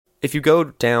if you go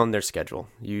down their schedule,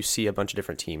 you see a bunch of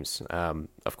different teams.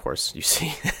 Of course, you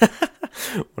see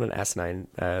what an asinine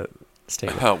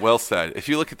statement. Well said. If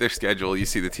you look at their schedule, you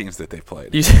see the teams that they've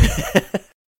played.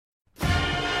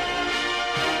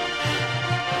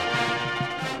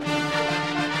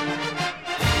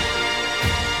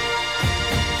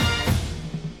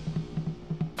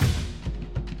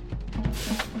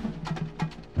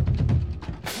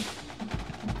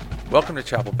 Welcome to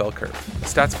Chapel Bell Curve, a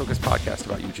stats-focused podcast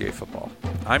about UGA football.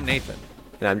 I'm Nathan.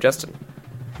 And I'm Justin.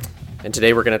 And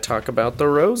today we're going to talk about the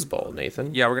Rose Bowl,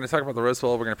 Nathan. Yeah, we're going to talk about the Rose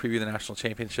Bowl. We're going to preview the national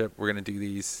championship. We're going to do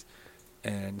these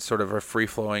in sort of a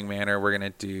free-flowing manner. We're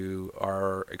going to do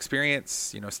our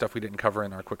experience, stuff we didn't cover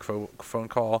in our quick phone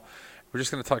call. We're just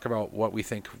going to talk about what we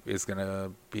think is going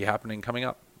to be happening coming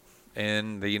up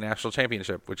in the national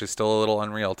championship, which is still a little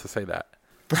unreal to say that.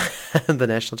 The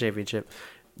national championship.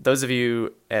 Those of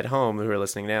you at home who are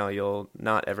listening now, you'll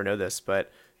not ever know this,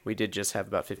 but we did just have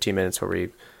about 15 minutes where we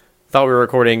thought we were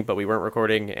recording, but we weren't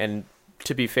recording. And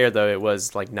to be fair, though, it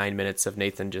was like 9 minutes of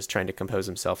Nathan just trying to compose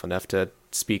himself enough to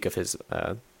speak of his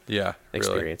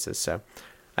experiences. Really. So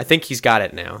I think he's got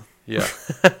it now. Yeah.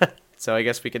 So I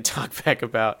guess we could talk back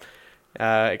about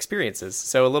experiences.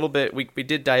 So a little bit, we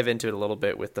did dive into it a little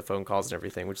bit with the phone calls and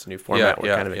everything, which is a new format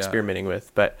we're kind of experimenting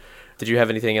with. But did you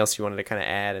have anything else you wanted to kind of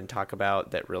add and talk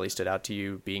about that really stood out to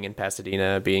you, being in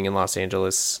Pasadena, being in Los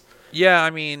Angeles? Yeah,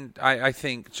 I mean, I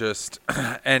think just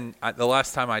the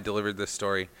last time I delivered this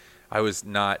story, I was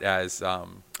not as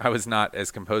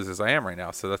composed as I am right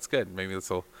now. So that's good. Maybe this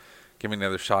will give me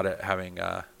another shot at having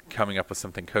coming up with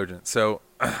something cogent. So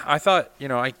I thought,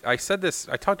 I said this,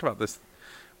 I talked about this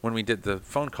when we did the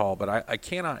phone call, but I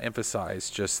cannot emphasize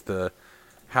just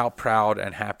how proud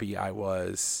and happy I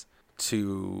was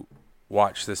to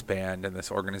watch this band and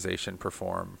this organization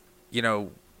perform.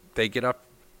 They get up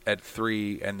at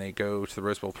 3 and they go to the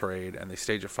Rose Bowl parade and they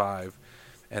stage at 5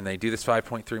 and they do this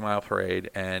 5.3 mile parade.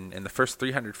 And in the first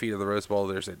 300 feet of the Rose Bowl,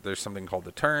 there's something called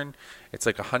the turn. It's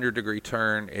like a 100-degree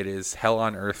turn. It is hell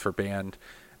on earth for band.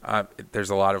 There's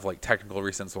a lot of technical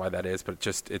reasons why that is, but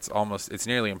it's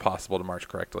nearly impossible to march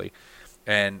correctly.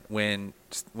 And when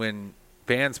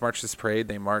bands march this parade,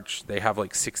 they have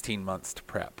 16 months to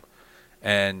prep.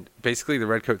 And basically the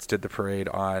Redcoats did the parade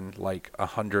on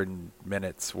 100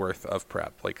 minutes worth of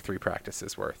prep, 3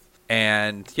 practices worth.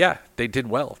 And yeah, they did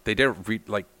well. They did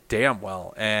damn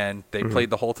well. And they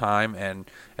played the whole time. And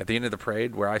at the end of the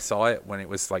parade where I saw it, when it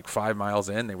was 5 miles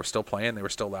in, they were still playing. They were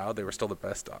still loud. They were still the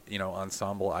best,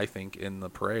 ensemble, I think, in the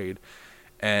parade.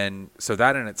 And so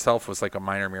that in itself was a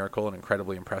minor miracle and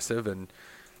incredibly impressive. And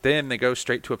then they go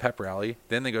straight to a pep rally.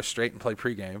 Then they go straight and play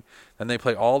pregame. Then they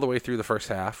play all the way through the first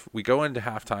half. We go into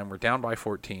halftime. We're down by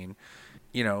 14.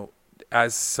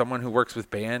 As someone who works with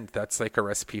band, that's a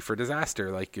recipe for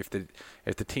disaster. If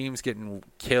the team's getting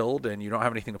killed and you don't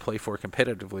have anything to play for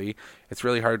competitively, it's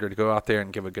really hard to go out there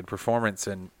and give a good performance.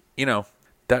 And,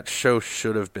 that show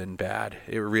should have been bad.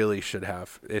 It really should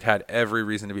have. It had every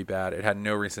reason to be bad. It had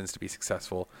no reasons to be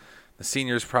successful. The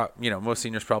seniors, most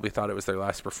seniors probably thought it was their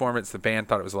last performance. The band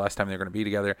thought it was the last time they were going to be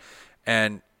together.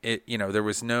 And there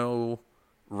was no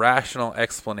rational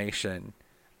explanation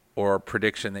or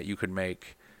prediction that you could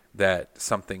make that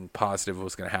something positive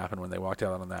was going to happen when they walked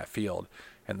out on that field.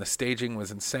 And the staging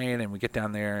was insane. And we get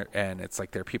down there and it's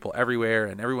there are people everywhere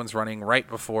and everyone's running right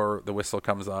before the whistle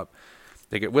comes up.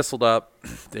 They get whistled up,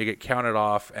 they get counted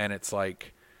off. And it's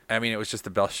it was just the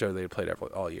best show they had played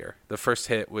all year. The first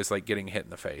hit was getting hit in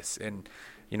the face. And,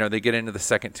 they get into the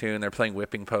second tune, they're playing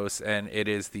whipping posts, and it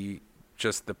is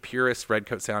just the purest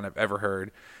Redcoat sound I've ever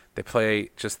heard. They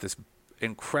play just this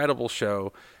incredible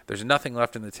show. There's nothing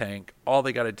left in the tank. All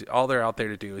they're out there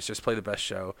to do is just play the best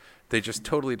show. They just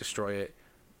totally destroy it.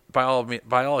 By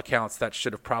all accounts, that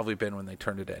should have probably been when they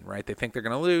turned it in, right? They think they're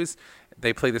going to lose.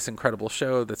 They play this incredible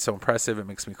show that's so impressive, it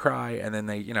makes me cry, and then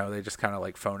they just kind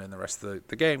of phone in the rest of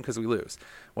the game because we lose.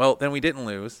 Well, then we didn't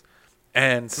lose,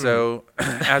 and so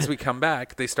as we come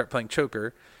back, they start playing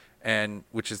Choker,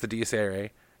 which is the DSA,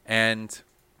 and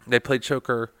they played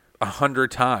Choker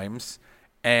 100 times,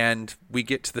 and we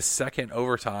get to the second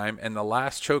overtime, and the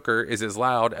last Choker is as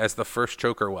loud as the first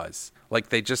Choker was.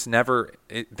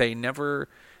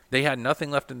 They had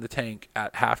nothing left in the tank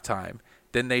at halftime.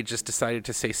 Then they just decided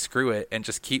to say screw it and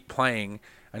just keep playing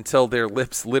until their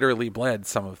lips literally bled,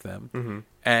 some of them. Mm-hmm.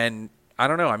 And I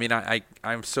don't know.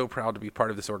 I'm so proud to be part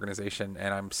of this organization,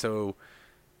 and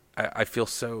I feel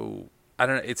so, I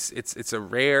don't know. It's a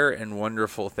rare and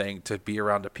wonderful thing to be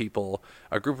around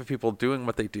a group of people doing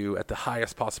what they do at the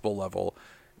highest possible level,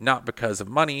 not because of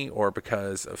money or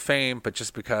because of fame, but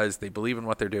just because they believe in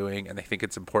what they're doing and they think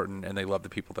it's important and they love the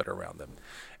people that are around them.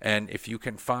 And if you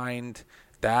can find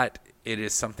that, it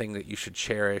is something that you should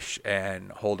cherish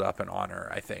and hold up and honor,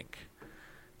 I think.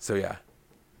 So yeah,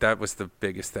 that was the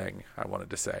biggest thing I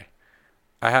wanted to say.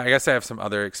 I guess I have some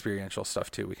other experiential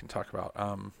stuff too we can talk about.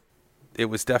 It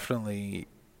was definitely,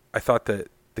 I thought that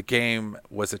the game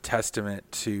was a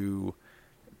testament to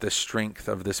the strength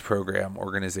of this program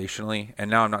organizationally.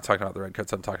 And now I'm not talking about the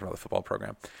Redcoats, I'm talking about the football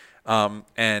program.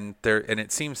 And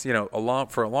it seems,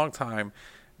 for a long time,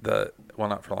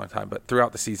 not for a long time, but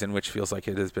throughout the season, which feels like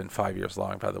it has been 5 years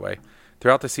long, by the way.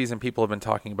 Throughout the season, people have been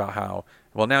talking about how,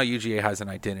 well, now UGA has an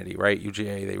identity, right?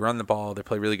 UGA, they run the ball, they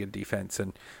play really good defense,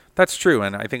 and that's true.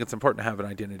 And I think it's important to have an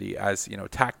identity as,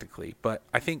 tactically. But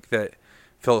I think that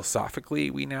philosophically,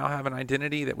 we now have an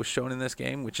identity that was shown in this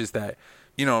game, which is that,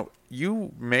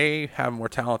 you may have more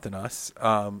talent than us.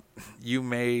 You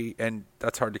may, and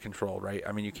that's hard to control, right?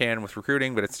 I mean, you can with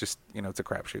recruiting, but it's just, it's a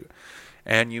crapshoot.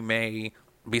 And you may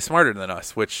be smarter than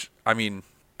us, which, I mean,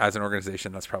 as an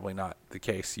organization, that's probably not the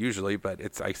case usually, but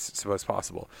it's, I suppose,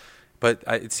 possible. But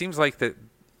it seems like that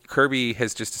Kirby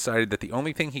has just decided that the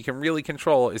only thing he can really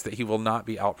control is that he will not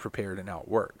be out-prepared and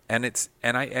outworked. And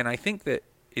I think that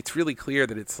it's really clear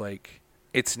that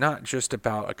it's not just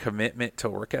about a commitment to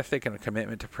work ethic and a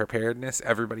commitment to preparedness.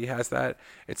 Everybody has that.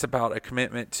 It's about a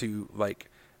commitment to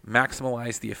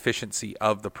maximize the efficiency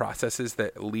of the processes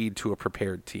that lead to a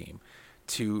prepared team.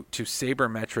 To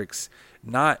sabermetrics,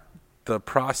 not the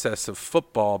process of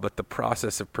football, but the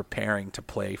process of preparing to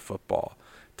play football,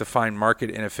 to find market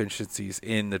inefficiencies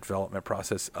in the development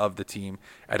process of the team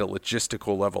at a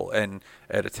logistical level and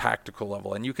at a tactical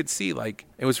level. And you could see,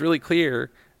 it was really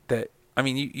clear that, I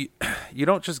mean, you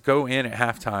don't just go in at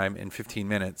halftime in 15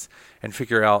 minutes and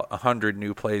figure out 100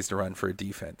 new plays to run for a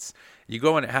defense. You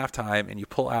go in at halftime and you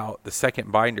pull out the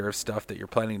second binder of stuff that you're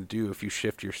planning to do if you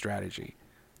shift your strategy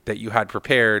that you had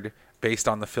prepared based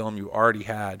on the film you already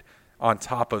had on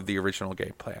top of the original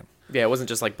game plan. Yeah, it wasn't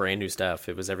just brand new stuff.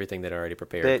 It was everything that already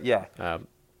prepared.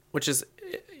 Which is,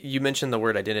 you mentioned the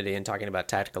word identity and talking about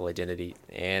tactical identity,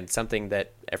 and something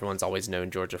that everyone's always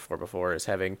known Georgia for before is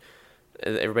having,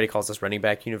 everybody calls us running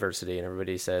back university, and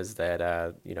everybody says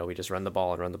that, we just run the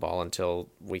ball until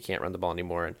we can't run the ball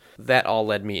anymore. And that all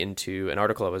led me into an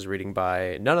article I was reading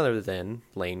by none other than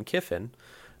Lane Kiffin.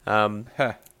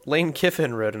 Lane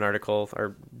Kiffin wrote an article,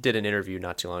 or did an interview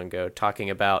not too long ago, talking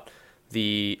about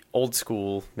the old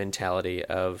school mentality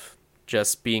of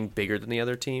just being bigger than the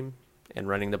other team and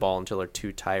running the ball until they're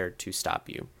too tired to stop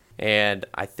you. And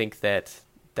I think that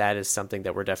is something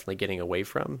that we're definitely getting away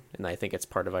from. And I think it's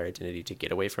part of our identity to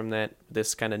get away from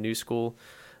this kind of new school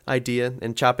idea.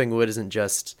 And chopping wood isn't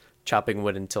just chopping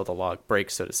wood until the log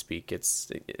breaks, so to speak. It's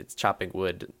chopping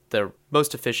wood the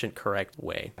most efficient, correct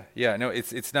way. Yeah, no,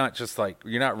 it's not just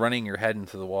you're not running your head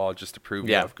into the wall just to prove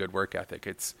you have good work ethic.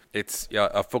 It's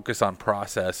a focus on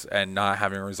process and not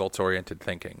having results-oriented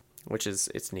thinking. Which is,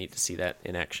 it's neat to see that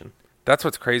in action. That's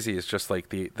what's crazy is just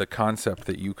the concept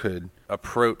that you could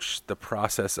approach the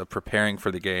process of preparing for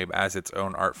the game as its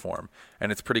own art form.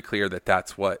 And it's pretty clear that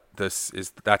that's what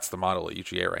that's the model at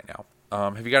UGA right now.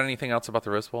 Have you got anything else about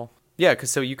the Rose Bowl? Yeah,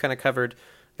 because so you kind of covered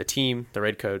the team, the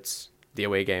Redcoats, the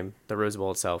away game, the Rose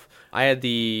Bowl itself. I had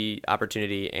the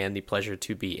opportunity and the pleasure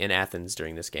to be in Athens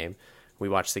during this game. We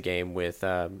watched the game with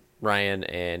Ryan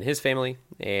and his family,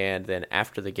 and then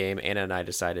after the game, Anna and I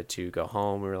decided to go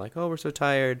home. We were like, oh, we're so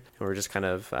tired. And we were just kind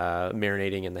of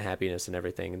marinating in the happiness and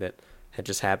everything that had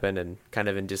just happened and kind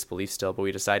of in disbelief still. But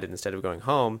we decided instead of going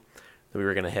home that we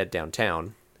were going to head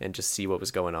downtown and just see what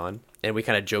was going on. And we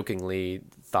kind of jokingly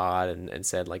thought and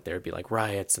said there would be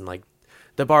riots and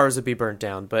the bars would be burnt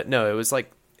down. But no, it was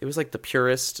the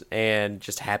purest and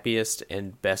just happiest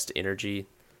and best energy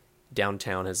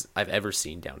downtown I've ever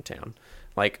seen downtown.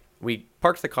 We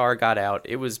parked the car, got out.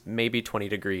 It was maybe 20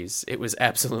 degrees. It was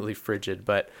absolutely frigid,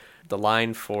 but the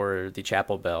line for the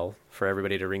chapel bell, for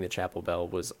everybody to ring the chapel bell,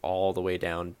 was all the way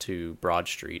down to Broad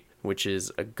Street, which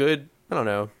is a good, I don't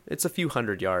know, it's a few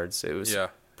hundred yards. It was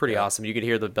pretty awesome. You could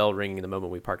hear the bell ringing the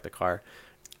moment we parked the car.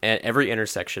 At every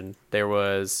intersection, there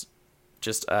was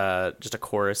just a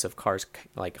chorus of cars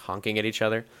honking at each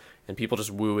other and people just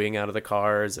wooing out of the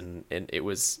cars, and it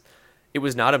was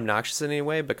not obnoxious in any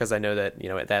way, because I know that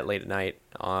at that late at night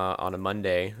on a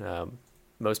Monday,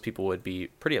 most people would be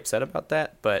pretty upset about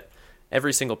that, but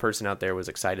every single person out there was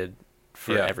excited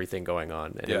for everything going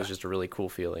on, and it was just a really cool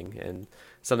feeling and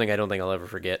something I don't think I'll ever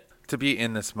forget. To be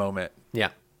in this moment.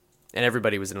 Yeah. And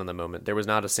everybody was in on the moment. There was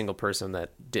not a single person that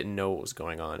didn't know what was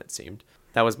going on, it seemed.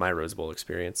 That was my Rose Bowl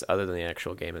experience, other than the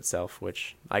actual game itself,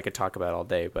 which I could talk about all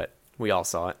day, but We all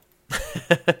saw it.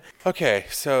 Okay,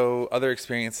 so other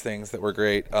experience things that were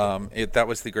great. That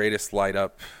was the greatest light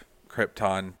up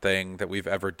Krypton thing that we've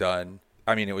ever done.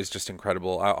 I mean, it was just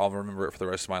incredible. I'll remember it for the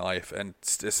rest of my life. And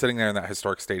sitting there in that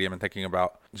historic stadium and thinking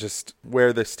about just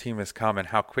where this team has come and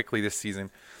how quickly this season.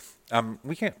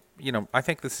 We can't, I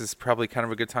think this is probably kind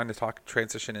of a good time to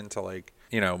transition into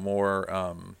more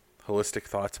holistic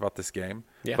thoughts about this game.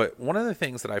 Yeah. But one of the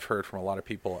things that I've heard from a lot of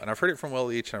people, and I've heard it from Will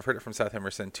Leach and I've heard it from Seth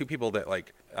Emerson, two people that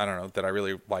that I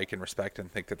really like and respect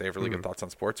and think that they have really good thoughts on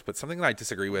sports. But something that I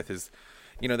disagree with is,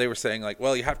 they were saying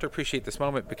well, you have to appreciate this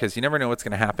moment because you never know what's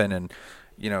going to happen. And,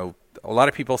 a lot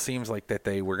of people seems like that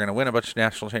they were going to win a bunch of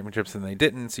national championships and they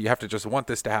didn't. So you have to just want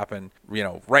this to happen,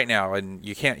 right now. And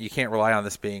you can't rely on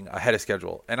this being ahead of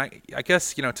schedule. And I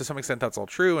guess, to some extent that's all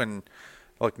true. And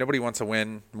look, nobody wants to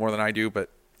win more than I do,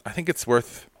 but I think it's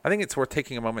worth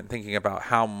taking a moment and thinking about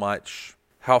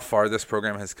how far this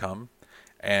program has come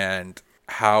and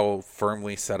how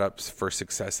firmly set up for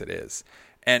success it is.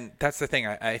 And that's the thing.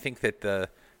 I think that the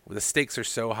stakes are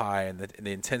so high and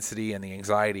the intensity and the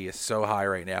anxiety is so high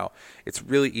right now. It's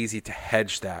really easy to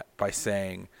hedge that by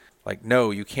saying, no,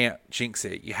 you can't jinx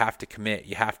it. You have to commit.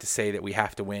 You have to say that we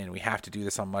have to win. We have to do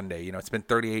this on Monday. It's been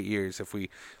 38 years. If we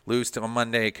lose on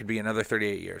Monday, it could be another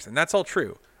 38 years. And that's all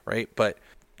true, right? But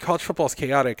college football is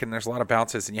chaotic and there's a lot of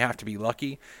bounces and you have to be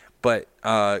lucky. But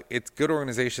it's good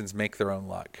organizations make their own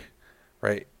luck,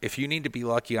 right? If you need to be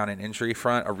lucky on an injury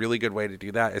front, a really good way to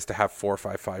do that is to have 4 or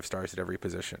 5 stars at every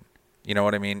position. You know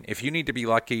what I mean? If you need to be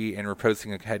lucky in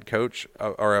replacing a head coach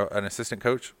or an assistant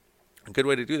coach, a good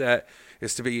way to do that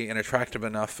is to be an attractive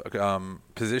enough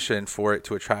position for it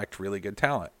to attract really good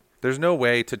talent. There's no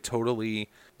way to totally,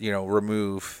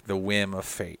 remove the whim of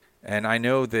fate. And I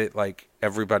know that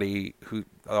everybody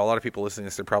a lot of people listening to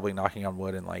this are probably knocking on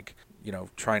wood and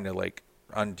trying to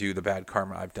undo the bad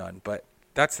karma I've done. But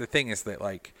that's the thing is that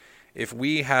if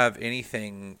we have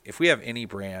any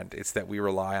brand, it's that we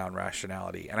rely on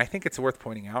rationality. And I think it's worth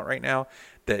pointing out right now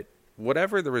that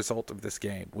whatever the result of this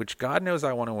game, which God knows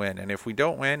I want to win. And if we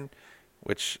don't win,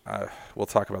 which we'll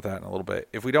talk about that in a little bit.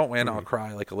 If we don't win, I'll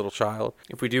cry like a little child.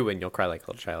 If we do win, you'll cry like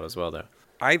a little child as well, though.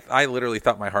 I literally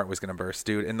thought my heart was going to burst,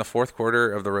 dude. In the fourth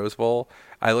quarter of the Rose Bowl,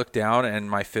 I looked down and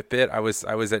my Fitbit, I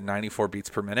was at 94 beats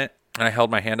per minute, and I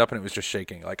held my hand up and it was just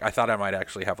shaking. I thought I might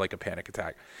actually have a panic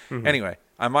attack. Mm-hmm. Anyway,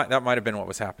 that might have been what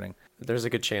was happening. There's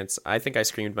a good chance. I think I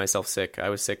screamed myself sick. I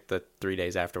was sick the 3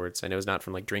 days afterwards, and it was not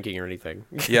from drinking or anything.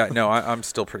 Yeah, no, I'm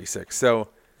still pretty sick. So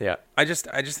yeah, I just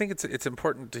think it's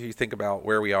important to think about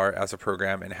where we are as a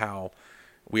program and how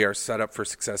we are set up for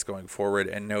success going forward.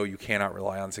 And no, you cannot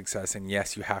rely on success. And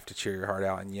yes, you have to cheer your heart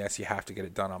out. And yes, you have to get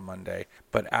it done on Monday.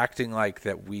 But acting like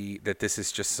that this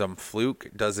is just some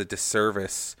fluke does a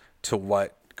disservice to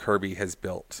what Kirby has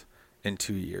built in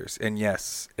 2 years. And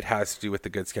yes, it has to do with the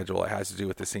good schedule. It has to do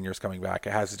with the seniors coming back.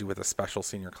 It has to do with a special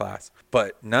senior class.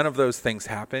 But none of those things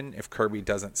happen if Kirby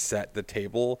doesn't set the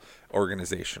table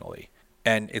organizationally.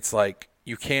 And it's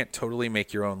you can't totally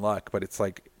make your own luck, but it's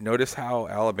notice how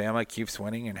Alabama keeps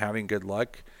winning and having good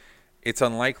luck. It's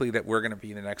unlikely that we're going to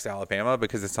be the next Alabama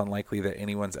because it's unlikely that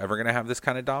anyone's ever going to have this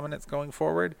kind of dominance going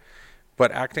forward.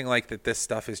 But acting like that this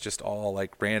stuff is just all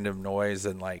random noise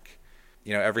and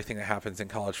everything that happens in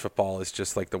college football is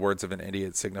just the words of an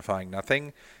idiot signifying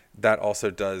nothing. That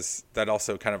also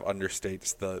kind of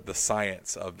understates the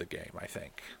science of the game, I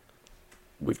think.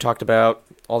 We've talked about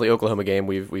all the Oklahoma game.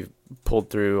 We've pulled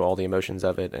through all the emotions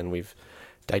of it, and we've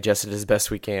digested it as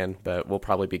best we can, but we'll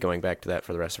probably be going back to that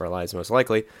for the rest of our lives, most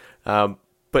likely.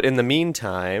 But in the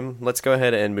meantime, let's go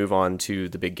ahead and move on to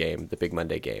the big game, the big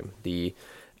Monday game, the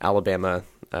Alabama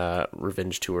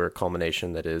Revenge Tour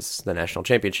culmination that is the national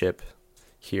championship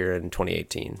here in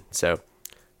 2018. So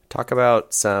talk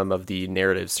about some of the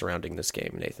narratives surrounding this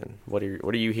game, Nathan. What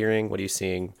are you hearing? What are you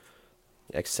seeing,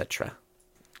 etc.?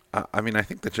 I mean, I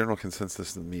think the general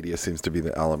consensus in the media seems to be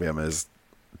that Alabama is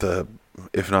the,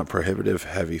 if not prohibitive,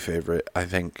 heavy favorite. I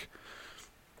think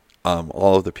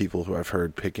all of the people who I've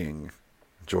heard picking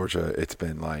Georgia, it's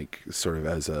been sort of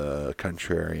as a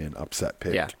contrarian upset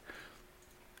pick. Yeah.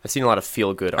 I've seen a lot of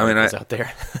feel-good articles out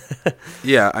there.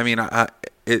 Yeah, I mean,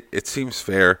 it seems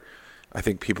fair. I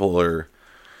think there's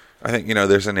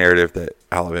a narrative that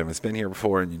Alabama's been here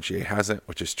before and UGA hasn't,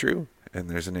 which is true. And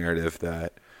there's a narrative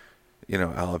that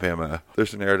Alabama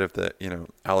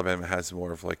has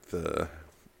more of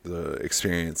the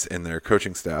experience in their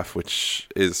coaching staff, which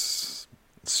is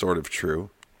sort of true.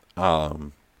 I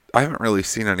haven't really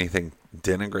seen anything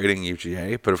denigrating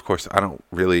UGA, but of course I don't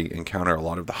really encounter a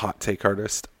lot of the hot take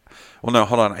artists. Well, no,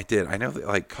 hold on. I did. I know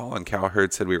that Colin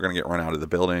Cowherd said we were going to get run out of the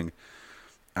building.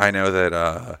 I know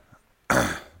that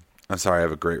I'm sorry, I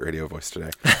have a great radio voice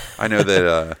today. I know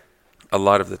that a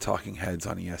lot of the talking heads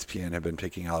on ESPN have been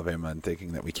picking Alabama and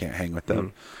thinking that we can't hang with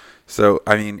them. So,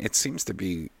 I mean, it seems to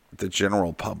be the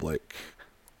general public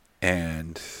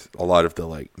and a lot of the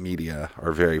like media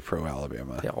are very pro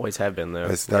Alabama. They always have been, though.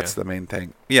 That's the main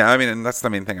thing. Yeah, I mean, and that's the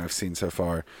main thing I've seen so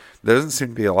far. There doesn't seem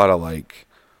to be a lot of like,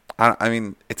 I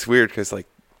mean, it's weird because like,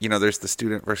 you know, there's the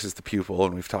student versus the pupil,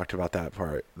 and we've talked about that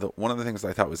part. One of the things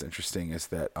I thought was interesting is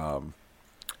that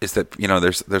you know,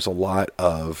 there's a lot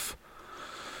of,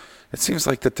 it seems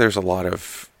like that there's a lot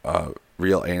of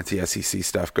real anti-SEC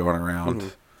stuff going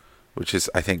around, which is,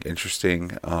 I think,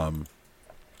 interesting.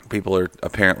 People are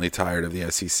apparently tired of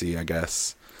the SEC, I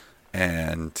guess,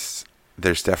 and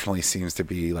there's definitely seems to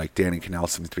be, like, Danny Kanell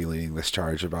seems to be leading this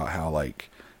charge about how, like,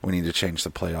 we need to change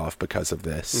the playoff because of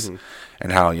this,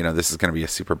 and how, you know, this is going to be a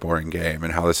super boring game,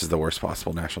 and how this is the worst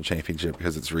possible national championship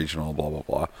because it's regional, blah, blah,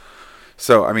 blah.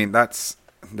 So, I mean, that's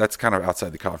kind of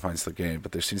outside the confines of the game,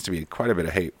 but there seems to be quite a bit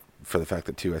of hate for the fact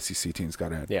that 2 SEC teams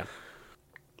got in. Yeah.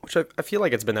 Which I feel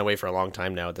like it's been that way for a long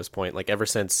time now at this point. Like, ever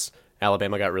since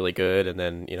Alabama got really good, and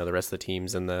then, you know, the rest of the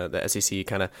teams in the SEC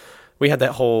kind of, we had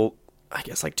that whole, I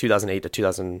guess, like 2008 to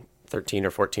 2013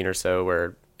 or 14 or so,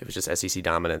 where it was just SEC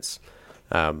dominance.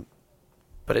 But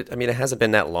it hasn't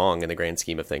been that long in the grand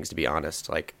scheme of things, to be honest.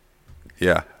 Like,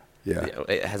 yeah. You know,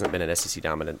 it hasn't been an SEC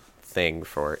dominant thing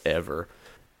forever.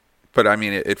 But I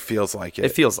mean, it feels like it.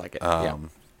 It feels like it. Yeah.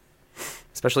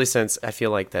 Especially since I feel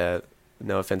like that.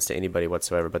 No offense to anybody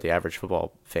whatsoever, but the average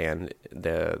football fan,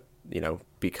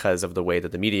 because of the way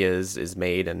that the media is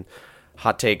made and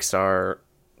hot takes are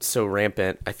so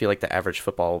rampant, I feel like the average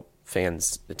football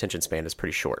fan's attention span is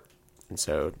pretty short, and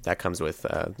so that comes with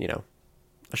a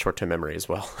short-term memory as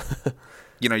well.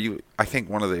 I think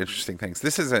one of the interesting things,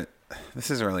 this isn't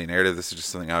really a narrative, this is just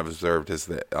something I've observed, is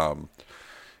that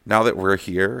now that we're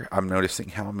here, I'm noticing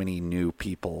how many new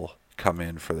people come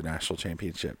in for the national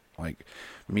championship, like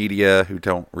media who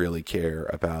don't really care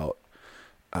about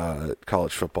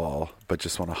college football but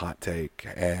just want a hot take,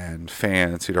 and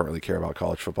fans who don't really care about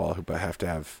college football but have to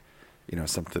have, you know,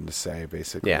 something to say,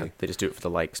 basically. Yeah, they just do it for the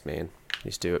likes, man. They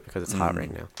just do it because it's hot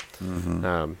right now.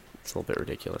 It's a little bit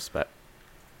ridiculous, but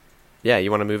yeah, you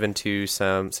want to move into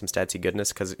some statsy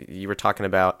goodness, because you were talking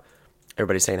about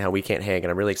everybody saying how we can't hang,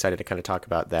 and I'm really excited to kind of talk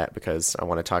about that, because I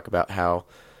want to talk about how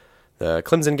the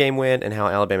Clemson game went and how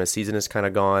Alabama's season is kind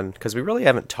of gone, because we really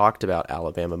haven't talked about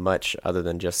Alabama much other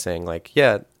than just saying, like,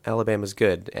 yeah, Alabama's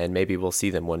good and maybe we'll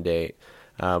see them one day.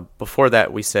 Before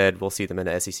that, we said we'll see them in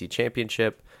the SEC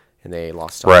championship, and they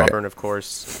lost to Auburn, of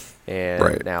course,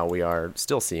 and now we are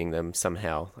still seeing them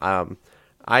somehow.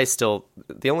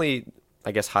 The only,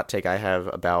 I guess, hot take I have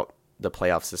about the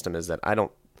playoff system is that I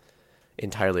don't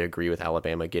entirely agree with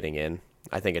Alabama getting in.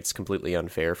 I think it's completely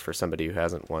unfair for somebody who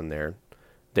hasn't won their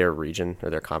region or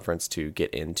their conference to get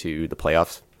into the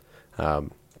playoffs.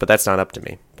 But that's not up to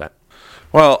me.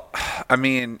 Well, I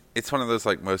mean, it's one of those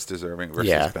like most deserving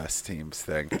versus best teams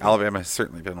thing. Alabama has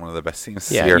certainly been one of the best teams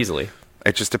this year. Yeah, easily.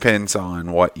 It just depends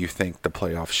on what you think the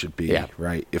playoffs should be,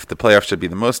 right? If the playoffs should be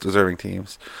the most deserving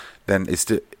teams, then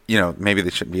maybe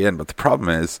they shouldn't be in. But the problem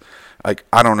is, like,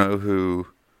 I don't know who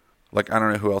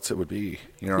else it would be.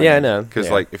 You know? I know.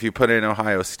 Because like, if you put in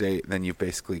Ohio State, then you've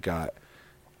basically got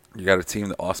a team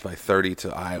that lost by 30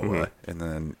 to Iowa, and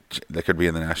then they could be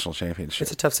in the national championship.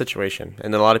 It's a tough situation,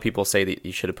 and a lot of people say that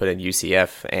you should have put in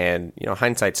UCF. And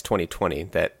hindsight's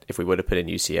 20/20. That if we would have put in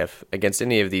UCF against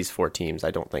any of these four teams,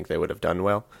 I don't think they would have done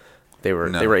well. They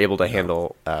were able to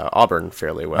handle Auburn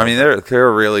fairly well. I mean, they're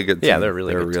a really good team. Yeah, they're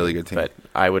a really good team. But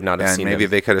I would not have seen maybe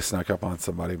them. They could have snuck up on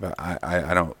somebody, but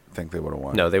I don't think they would have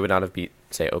won. No, they would not have beat,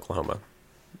 say, Oklahoma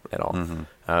at all.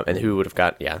 And who would have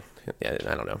got? Yeah,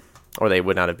 I don't know. Or they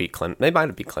would not have beat Clemson. They might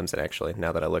have beat Clemson, actually,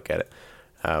 now that I look at it.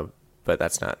 But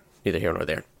that's not neither here nor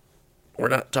there. We're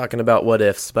not talking about what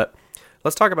ifs, but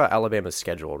let's talk about Alabama's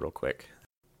schedule real quick.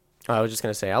 I was just going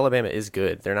to say, Alabama is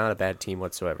good. They're not a bad team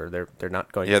whatsoever. They're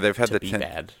not going they've had to be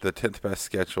bad. The 10th best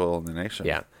schedule in the nation.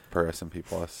 Yeah. Per S&P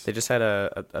Plus. They just had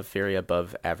a very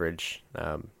above average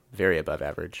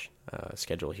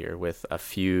schedule here, with a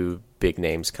few big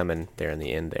names coming there in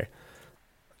the end there.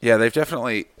 Yeah,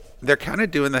 they're kind of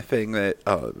doing the thing that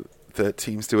the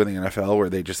teams do in the NFL, where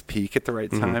they just peak at the right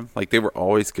time. Like, they were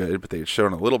always good, but they had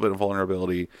shown a little bit of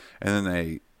vulnerability, and then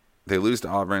they lose to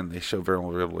Auburn, they show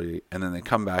vulnerability, and then they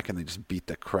come back and they just beat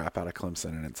the crap out of Clemson.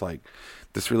 And it's like,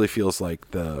 this really feels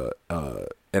like the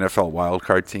NFL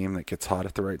wildcard team that gets hot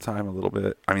at the right time a little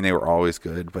bit. I mean, they were always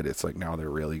good, but it's like now they're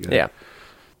really good. Yeah.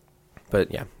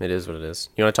 But yeah, it is what it is.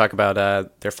 You want to talk about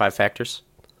their 5 factors?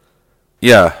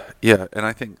 Yeah, and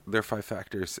I think their 5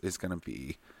 factors is going to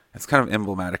be It's kind of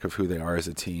emblematic of who they are as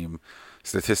a team.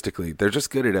 Statistically, they're just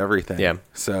good at everything. Yeah.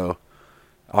 So,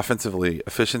 offensively,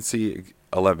 efficiency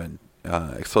 11,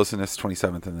 explosiveness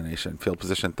 27th in the nation, field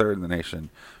position 3rd in the nation,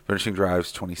 finishing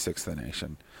drives 26th in the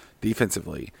nation.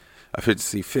 Defensively,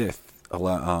 efficiency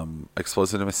 5th,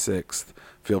 explosiveness 6th,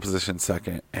 field position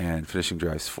 2nd, and finishing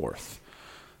drives 4th.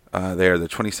 They are the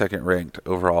 22nd ranked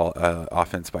overall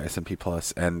offense by S&P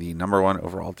Plus and the number 1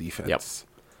 overall defense. Yep.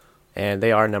 And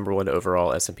they are number 1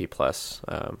 overall S&P Plus,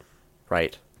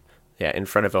 right? Yeah, in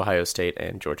front of Ohio State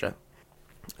and Georgia.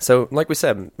 So, like we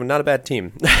said, we're not a bad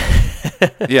team.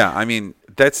 Yeah, I mean,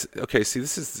 that's okay. See,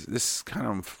 this kind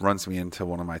of runs me into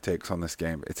one of my takes on this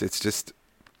game.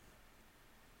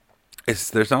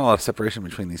 There's not a lot of separation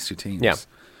between these two teams. Yeah.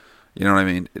 You know what I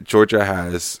mean? Georgia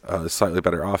has a slightly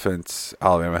better offense.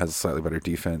 Alabama has a slightly better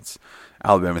defense.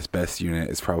 Alabama's best unit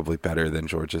is probably better than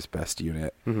Georgia's best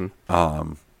unit.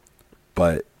 Mm-hmm.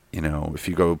 But, you know, if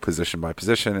you go position by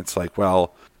position, it's like,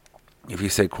 well, if you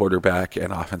say quarterback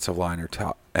and offensive line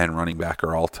and running back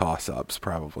are all toss-ups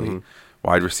probably. Mm-hmm.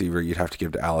 Wide receiver, you'd have to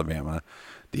give to Alabama.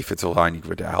 Defensive line, you'd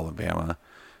give it to Alabama.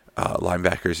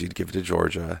 Linebackers, you'd give to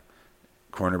Georgia.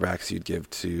 Cornerbacks, you'd give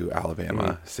to Alabama.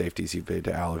 Mm-hmm. Safeties, you'd give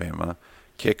to Alabama.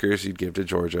 Kickers, you'd give to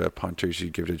Georgia. Punters,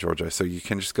 you'd give to Georgia. So you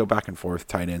can just go back and forth.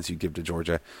 Tight ends, you'd give to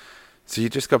Georgia. So you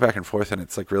just go back and forth, and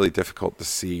it's like really difficult to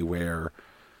see where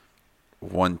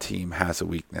one team has a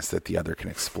weakness that the other can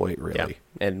exploit, really.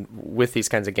 Yeah. And with these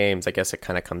kinds of games, I guess it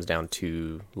kind of comes down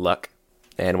to luck.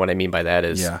 And what I mean by that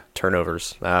is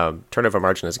turnovers. Turnover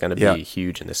margin is going to be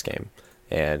huge in this game.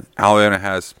 And Alabama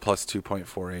has plus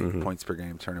 2.48 points per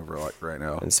game turnover luck right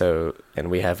now.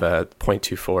 And we have a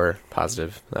 0.24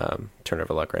 positive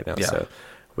turnover luck right now. Yeah. So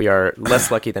we are less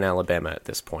lucky than Alabama at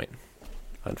this point,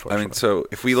 unfortunately. I mean, so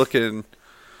if we look in,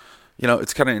 you know,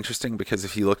 it's kind of interesting because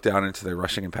if you look down into their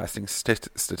rushing and passing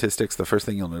statistics, the first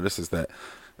thing you'll notice is that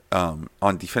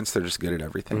on defense, they're just good at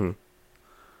everything. Mm-hmm.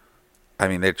 I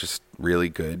mean, they're just really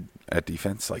good at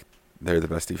defense. Like, they're the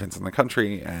best defense in the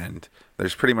country, and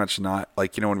there's pretty much not,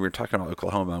 like, you know, when we were talking about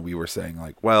Oklahoma, we were saying,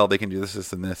 like, well, they can do this,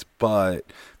 this, and this, but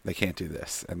they can't do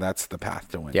this, and that's the path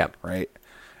to win, right?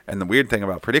 And the weird thing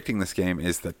about predicting this game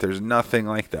is that there's nothing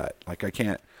like that. Like,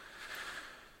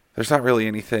 there's not really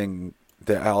anything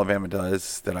that Alabama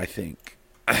does that I think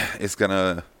is going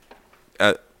to,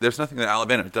 there's nothing that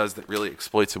Alabama does that really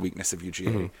exploits a weakness of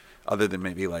UGA. Other than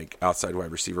maybe like outside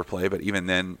wide receiver play. But even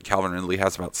then, Calvin Ridley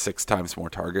has about 6 times more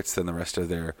targets than the rest of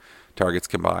their targets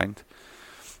combined.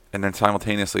 And then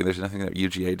simultaneously, there's nothing that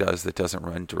UGA does that doesn't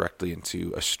run directly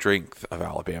into a strength of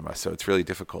Alabama. So it's really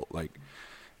difficult. Like,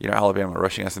 you know, Alabama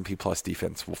rushing S&P plus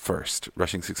defense first,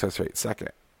 rushing success rate second,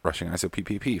 rushing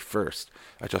ISO-PPP first,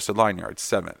 adjusted line yards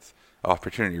 7th,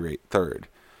 opportunity rate 3rd,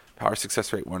 power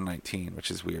success rate 119,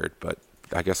 which is weird, but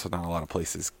I guess not a lot of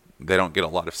places. They don't get a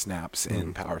lot of snaps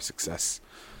in power success,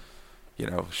 you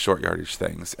know, short yardage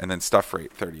things. And then stuff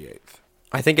rate, 38th.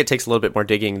 I think it takes a little bit more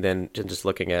digging than just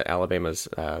looking at Alabama's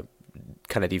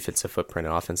kind of defensive footprint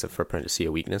and offensive footprint to see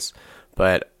a weakness.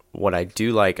 But what I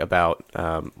do like about,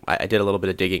 I did a little bit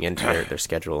of digging into their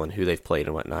schedule and who they've played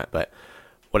and whatnot. But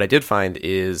what I did find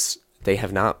is they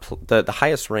have not, the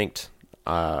highest ranked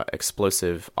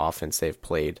explosive offense they've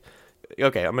played.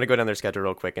 Okay, I'm going to go down their schedule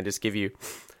real quick and just give you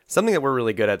something that we're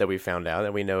really good at that we found out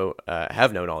that we know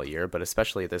have known all year, but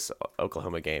especially this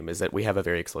Oklahoma game, is that we have a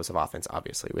very explosive offense.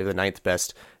 Obviously, we have the 9th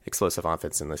best explosive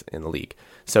offense in the league.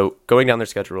 So going down their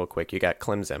schedule real quick, you got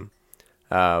Clemson.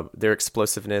 Their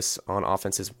explosiveness on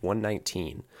offense is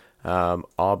 119.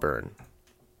 Auburn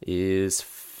is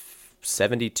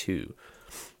 72.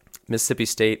 Mississippi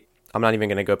State. I'm not even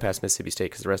going to go past Mississippi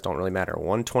State because the rest don't really matter.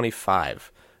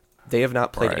 125. They have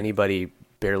not played anybody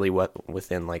barely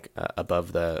within like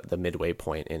above the midway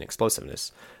point in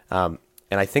explosiveness. And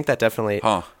I think that definitely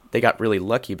they got really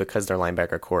lucky because their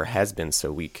linebacker core has been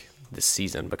so weak this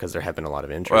season because there have been a lot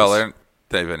of injuries. Well,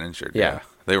 they've been injured. Yeah.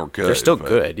 They were good. They're still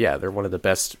good. Yeah, they're one of the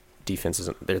best defenses.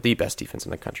 They're the best defense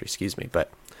in the country, excuse me.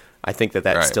 But I think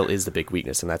that still is the big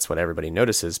weakness, and that's what everybody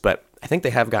notices. But I think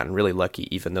they have gotten really lucky,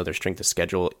 even though their strength of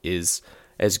schedule is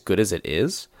as good as it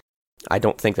is. I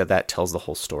don't think that tells the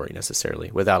whole story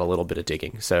necessarily without a little bit of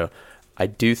digging. So I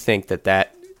do think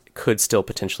that could still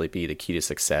potentially be the key to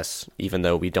success, even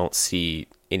though we don't see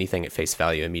anything at face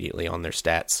value immediately on their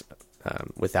stats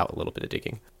without a little bit of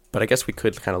digging. But I guess we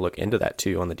could kind of look into that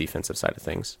too on the defensive side of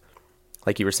things.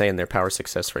 Like you were saying, their power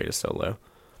success rate is so low.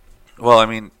 Well, I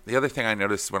mean, the other thing I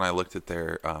noticed when I looked at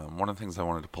their one of the things I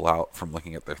wanted to pull out from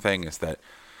looking at their thing is that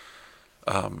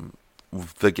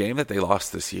the game that they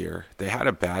lost this year, they had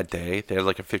a bad day. They had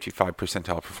like a 55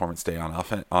 percentile performance day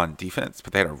on defense,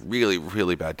 but they had a really,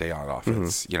 really bad day on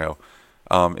offense. You know,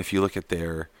 If you look at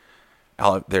their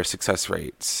success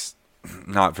rates,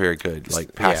 not very good.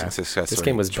 Like passing success this rate,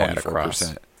 game was bad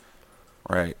across.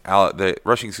 Right. The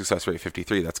rushing success rate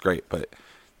 53. That's great, but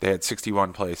they had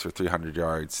 61 plays for 300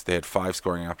 yards. They had 5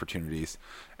 scoring opportunities,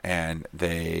 and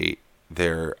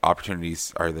their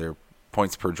opportunities or their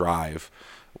points per drive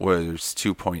was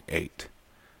 2.8.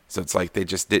 So it's like they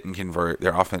just didn't convert.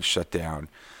 Their offense shut down.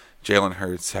 Jalen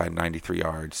Hurts had 93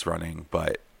 yards running,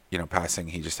 but passing,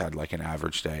 he just had like an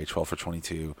average day, 12 for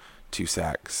 22, 2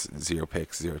 sacks, 0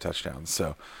 picks, 0 touchdowns.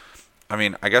 So, I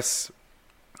mean, I guess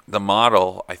the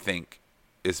model, I think,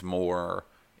 is more.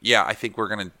 Yeah, I think we're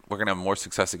gonna have more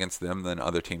success against them than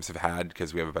other teams have had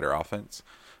because we have a better offense.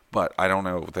 But I don't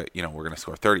know that we're gonna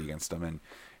score 30 against them. And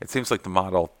it seems like the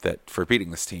model that for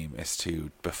beating this team is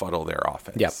to befuddle their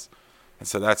offense. Yep. And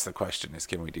so that's the question: is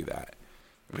can we do that?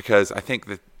 Because I think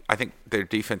their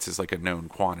defense is like a known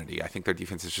quantity. I think their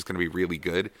defense is just going to be really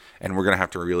good, and we're going to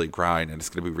have to really grind, and it's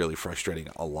going to be really frustrating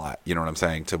a lot. You know what I'm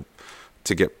saying?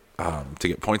 To get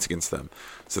points against them.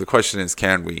 So the question is,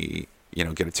 can we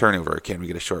get a turnover? Can we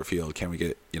get a short field? Can we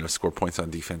get score points on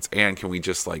defense? And can we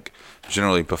just like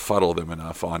generally befuddle them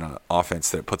enough on an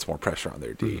offense that puts more pressure on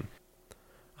their D?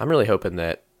 I'm really hoping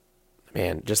that,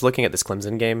 man, just looking at this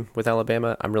Clemson game with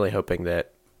Alabama, I'm really hoping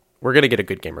that we're going to get a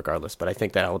good game regardless, but I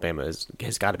think that Alabama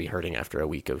has got to be hurting after a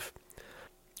week of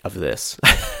this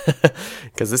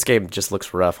because this game just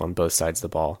looks rough on both sides of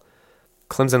the ball.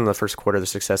 Clemson in the first quarter, the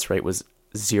success rate was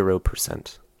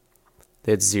 0%.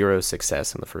 They had 0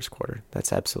 success in the first quarter.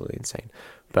 That's absolutely insane.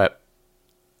 But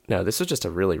no, this was just a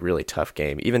really, really tough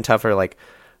game. Even tougher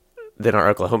than our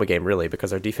Oklahoma game, really,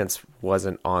 because our defense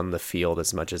wasn't on the field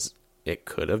as much as it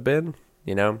could have been,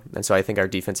 And so I think our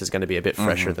defense is going to be a bit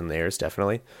fresher than theirs,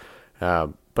 definitely.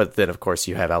 But then, of course,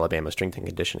 you have Alabama strength and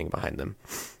conditioning behind them.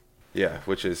 Yeah,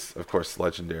 which is, of course,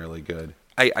 legendarily good.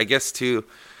 I guess, too,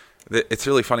 it's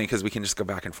really funny because we can just go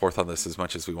back and forth on this as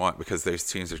much as we want because those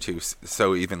teams are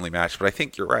so evenly matched. But I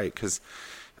think you're right because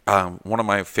one of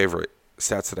my favorite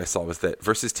stats that I saw was that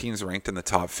versus teams ranked in the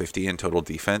top 50 in total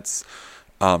defense,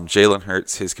 Jalen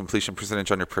Hurts, his completion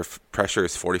percentage under pressure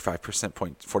is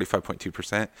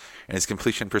 45.2%, and his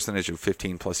completion percentage of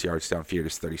 15-plus yards downfield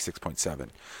is 36.7.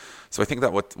 So I think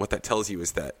that what that tells you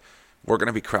is that we're going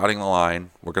to be crowding the line.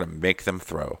 We're going to make them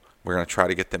throw. We're going to try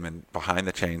to get them in behind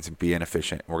the chains and be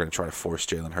inefficient. We're going to try to force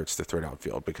Jalen Hurts to throw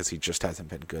downfield because he just hasn't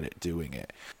been good at doing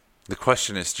it. The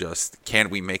question is just, can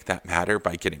we make that matter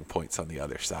by getting points on the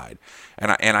other side?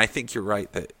 And I think you're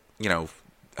right that,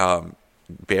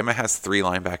 Bama has 3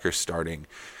 linebackers starting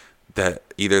that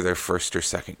either their first or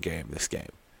second game this game,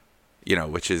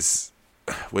 which is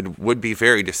would be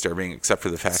very disturbing, except for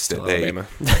the fact Still that Alabama.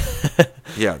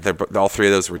 all 3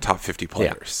 of those were top 50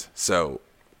 players. Yeah. So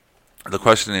the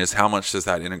question is, how much does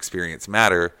that inexperience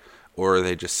matter, or are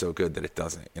they just so good that it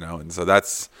doesn't? And so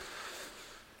that's,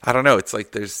 I don't know. It's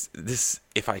like there's this.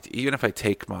 Even if I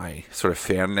take my sort of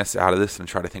fanness out of this and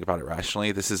try to think about it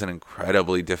rationally, this is an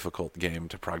incredibly difficult game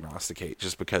to prognosticate,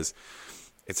 just because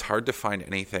it's hard to find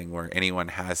anything where anyone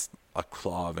has a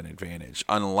claw of an advantage,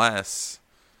 unless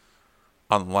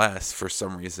for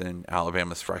some reason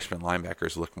Alabama's freshman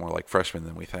linebackers look more like freshmen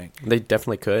than we think. They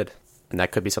definitely could, and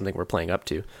that could be something we're playing up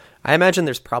to. I imagine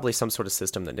there's probably some sort of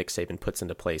system that Nick Saban puts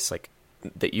into place, like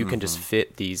that you can just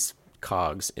fit these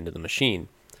cogs into the machine,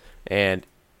 and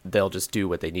they'll just do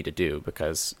what they need to do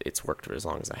because it's worked for as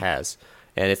long as it has.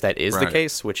 And if that is the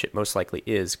case, which it most likely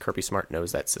is, Kirby Smart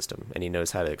knows that system, and he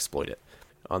knows how to exploit it.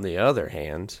 On the other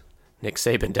hand, Nick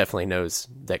Saban definitely knows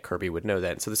that Kirby would know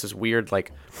that. So this is weird,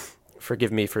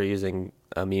 forgive me for using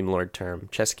a meme lord term,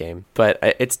 chess game, but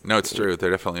it's true.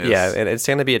 There definitely is. Yeah, and it's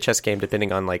going to be a chess game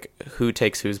depending on who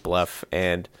takes whose bluff,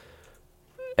 and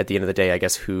at the end of the day, I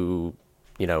guess who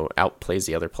outplays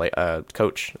the other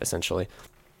coach essentially.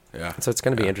 Yeah. So it's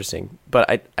going to be interesting, but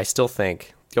I still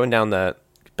think going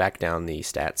back down the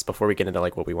stats before we get into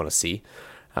what we want to see.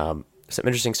 Some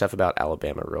interesting stuff about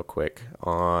Alabama real quick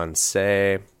on,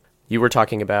 say, you were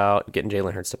talking about getting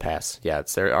Jalen Hurts to pass. Yeah,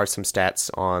 there are some stats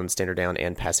on standard down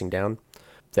and passing down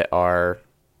that are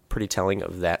pretty telling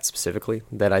of that specifically,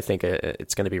 that I think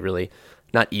it's going to be really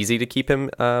not easy to keep him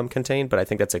contained, but I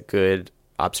think that's a good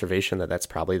observation that's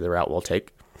probably the route we'll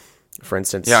take. For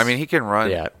instance... Yeah, I mean, he can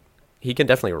run. Yeah, he can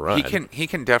definitely run. He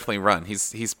can definitely run.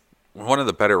 He's one of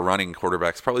the better running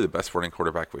quarterbacks, probably the best running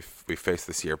quarterback we've faced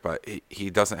this year, but he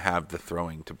doesn't have the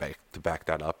throwing to back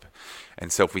that up.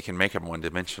 And so if we can make him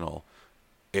one-dimensional,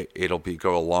 it'll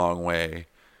go a long way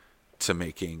to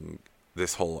making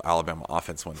this whole Alabama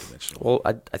offense one-dimensional. Well,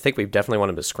 I think we definitely want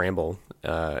him to scramble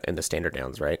in the standard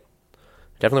downs, right?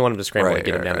 Definitely want him to scramble and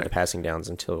get him down into passing downs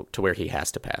to where he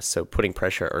has to pass. So putting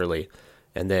pressure early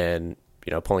and then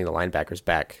pulling the linebackers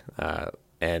back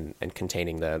and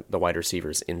containing the wide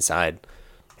receivers inside,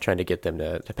 trying to get them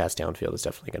to pass downfield is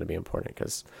definitely going to be important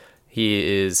because he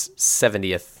is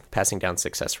 70th passing down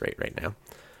success rate right now.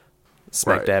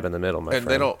 Smack dab in the middle, my friend.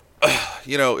 And they don't,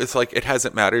 it's like it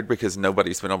hasn't mattered because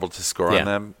nobody's been able to score on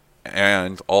them.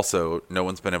 And also, no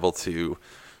one's been able to,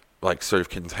 like, sort of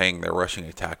contain their rushing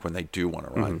attack when they do want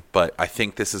to run. Mm-hmm. But I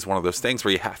think this is one of those things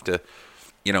where you have to,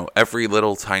 every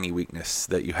little tiny weakness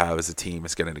that you have as a team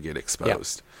is going to get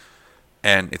exposed.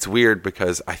 And it's weird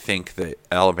because I think that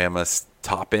Alabama's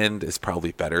top end is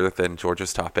probably better than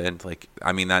Georgia's top end. Like,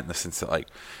 I mean that in the sense that, like,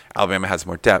 Alabama has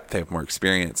more depth, they have more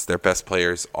experience, their best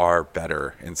players are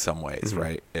better in some ways,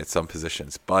 right, at some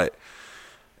positions. But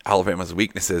Alabama's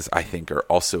weaknesses, I think, are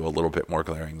also a little bit more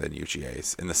glaring than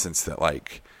UGA's in the sense that,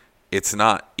 like, it's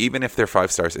not, even if they're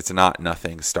 5 stars, it's not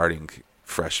nothing starting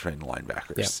freshman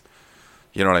linebackers.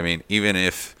 You know what I mean? Even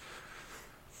if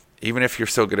you're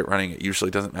so good at running, it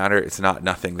usually doesn't matter. It's not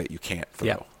nothing that you can't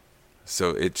throw.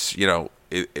 So it's,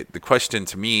 the question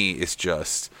to me is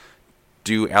just,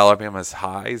 do Alabama's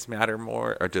highs matter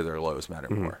more or do their lows matter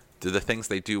more? Do the things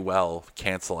they do well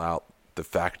cancel out the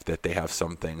fact that they have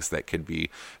some things that could be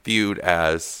viewed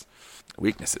as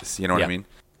weaknesses? You know what I mean?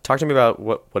 Talk to me about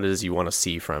what it is you want to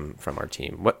see from our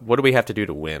team. What do we have to do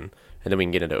to win? And then we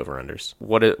can get into over-unders.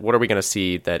 What are we going to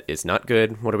see that is not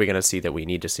good? What are we going to see that we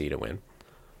need to see to win?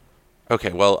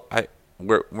 Okay, well,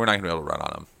 we're not going to be able to run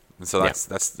on them. And so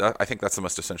I think that's the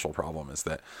most essential problem is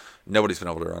that nobody's been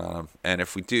able to run on them. And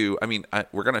if we do, I mean,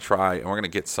 we're going to try and we're going to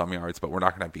get some yards, but it's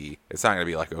not going to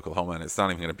be like Oklahoma, and it's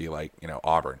not even going to be like,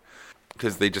 Auburn,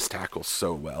 because they just tackle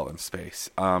so well in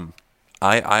space. What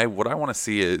I want to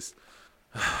see is,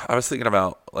 I was thinking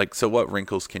about, like, so what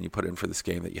wrinkles can you put in for this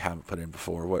game that you haven't put in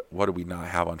before? What do we not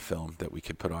have on film that we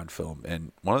could put on film?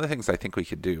 And one of the things I think we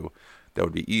could do that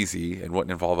would be easy and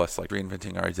wouldn't involve us, like,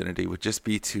 reinventing our identity would just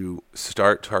be to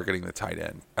start targeting the tight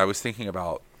end. I was thinking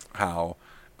about how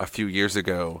a few years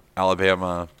ago,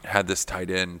 Alabama had this tight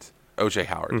end, O.J.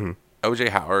 Howard. O.J.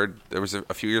 Howard, there was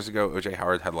a few years ago, O.J.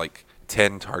 Howard had, like,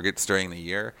 10 targets during the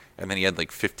year, and then he had,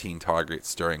 like, 15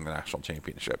 targets during the national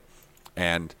championship.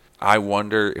 And I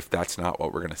wonder if that's not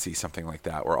what we're going to see, something like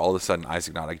that, where all of a sudden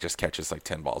Isaac Nottick just catches, like,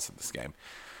 10 balls in this game.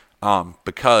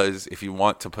 Because if you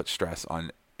want to put stress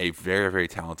on a very, very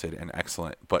talented and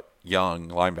excellent but young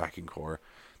linebacking core,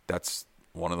 that's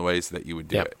one of the ways that you would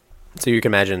do it. So you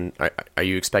can imagine, are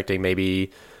you expecting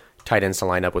maybe tight ends to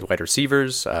line up with wide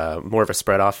receivers, more of a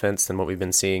spread offense than what we've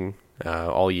been seeing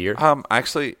all year?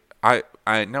 Actually, I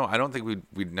don't think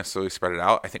we'd necessarily spread it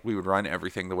out. I think we would run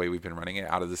everything the way we've been running it,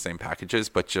 out of the same packages,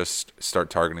 but just start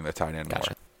targeting the tight end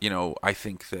more. I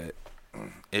think that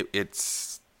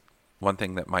it's one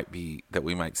thing that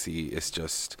we might see is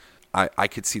just, I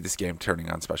could see this game turning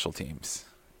on special teams,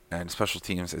 and special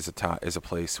teams is a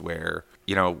place where,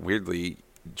 weirdly,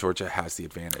 Georgia has the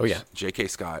advantage. Oh, yeah. J.K.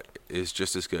 Scott is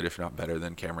just as good, if not better,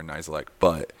 than Cameron Nizelek,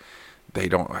 but they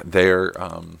don't.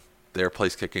 Their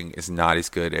place kicking is not as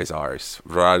good as ours.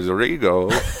 Rodrigo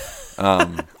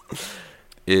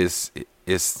is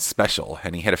special,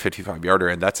 and he hit a 55-yarder,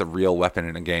 and that's a real weapon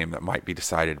in a game that might be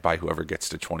decided by whoever gets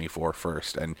to 24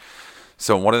 first. And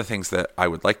so one of the things that I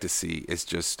would like to see is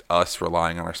just us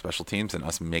relying on our special teams and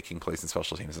us making plays in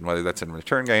special teams, and whether that's in a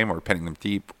return game or pinning them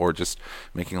deep or just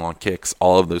making long kicks,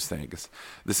 all of those things.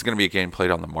 This is going to be a game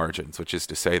played on the margins, which is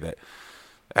to say that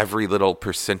every little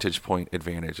percentage point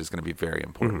advantage is going to be very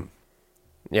important.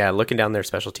 Yeah, looking down their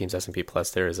special teams S&P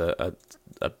Plus, there is a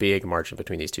big margin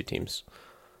between these two teams.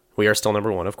 We are still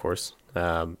number one, of course,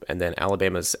 and then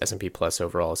Alabama's S&P Plus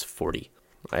overall is 40.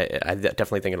 I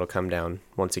definitely think it'll come down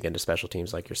once again to special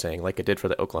teams, like you're saying, like it did for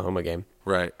the Oklahoma game.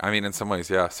 Right. I mean, in some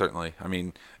ways, yeah, certainly. I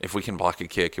mean, if we can block a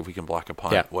kick, if we can block a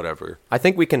punt, whatever. I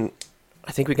think we can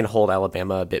hold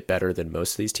Alabama a bit better than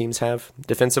most of these teams have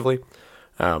defensively.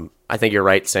 I think you're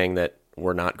right saying that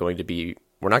we're not going to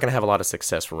have a lot of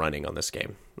success running on this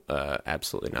game.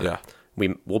 Absolutely not. Yeah.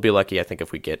 We'll be lucky, I think,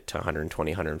 if we get to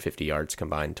 120, 150 yards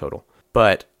combined total.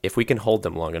 But if we can hold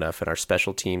them long enough and our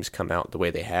special teams come out the way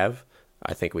they have,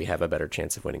 I think we have a better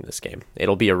chance of winning this game.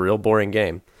 It'll be a real boring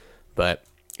game, but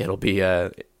it'll be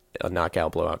a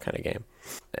knockout blowout kind of game.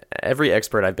 Every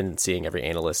expert I've been seeing, every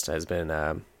analyst has been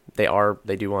they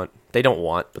don't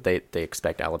want, but they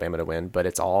expect Alabama to win, but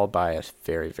it's all by a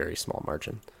very, very small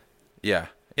margin. Yeah.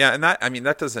 Yeah, and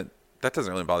that doesn't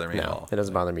really bother me at all. It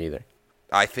doesn't bother me either.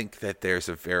 I think that there's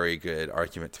a very good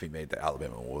argument to be made that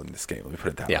Alabama will win this game. Let me put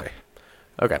it that way.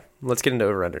 Okay, let's get into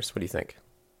over-unders. What do you think?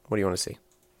 What do you want to see?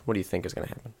 What do you think is going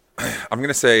to happen? I'm going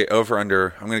to say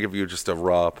over-under. I'm going to give you just a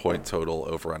raw point total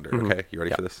over-under. Okay, you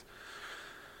ready for this?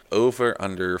 over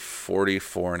under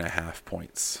 44.5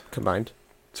 points Combined.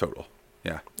 total.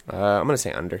 Yeah. I'm going to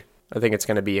say under. I think it's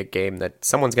going to be a game that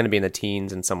someone's going to be in the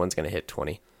teens and someone's going to hit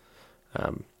 20.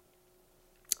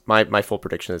 My full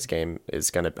prediction of this game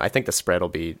is going to... I think the spread will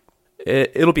be...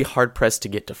 It'll be hard-pressed to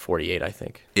get to 48, I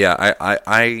think. Yeah,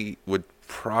 I would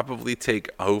probably take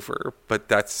over, but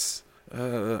that's...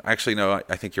 actually, no,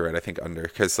 I think you're right. I think under.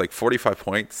 Because, like, 45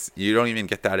 points, you don't even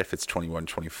get that if it's 21,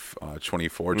 20,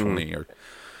 24, 20. Or...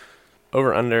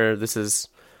 Over, under, this is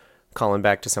calling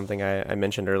back to something I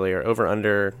mentioned earlier. Over,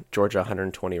 under, Georgia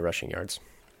 120 rushing yards.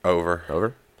 Over.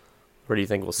 Over? Where do you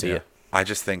think we'll see it? I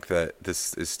just think that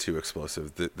this is too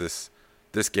explosive.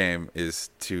 This game is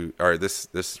too, or this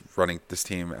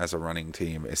team as a running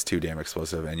team is too damn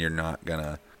explosive, and you're not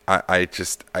gonna. I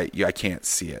can't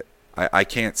see it. I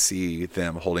can't see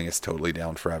them holding us totally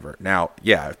down forever. Now,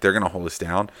 yeah, they're gonna hold us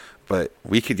down, but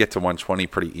we could get to 120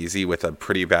 pretty easy with a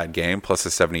pretty bad game plus a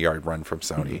 70-yard run from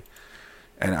Sony,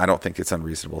 and I don't think it's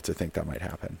unreasonable to think that might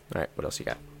happen. All right, what else you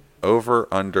got? Over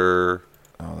under.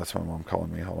 Oh, that's my mom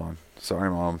calling me. Hold on. Sorry,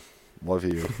 Mom. Love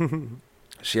you.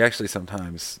 She actually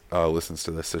sometimes listens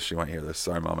to this, so she might hear this.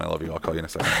 Sorry, Mom. I love you. I'll call you in a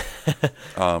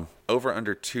second. Over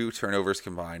under 2 turnovers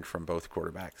combined from both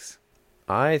quarterbacks.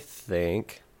 I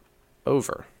think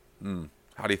over.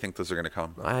 How do you think those are going to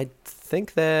come? I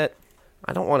think that...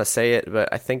 I don't want to say it, but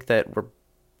I think that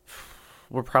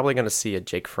we're probably going to see a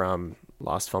Jake Fromm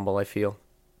lost fumble, I feel.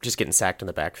 Just getting sacked in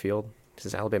the backfield.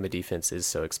 Because Alabama defense is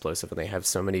so explosive, and they have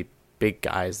so many big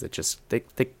guys that just... They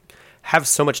have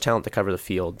so much talent to cover the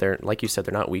field. They're, like you said,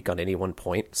 they're not weak on any one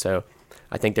point. So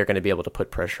I think they're going to be able to put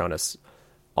pressure on us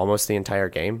almost the entire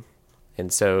game.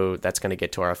 And so that's going to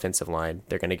get to our offensive line.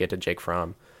 They're going to get to Jake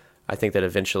Fromm. I think that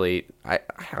eventually, I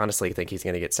honestly think he's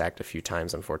going to get sacked a few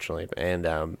times, unfortunately. And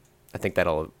I think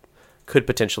could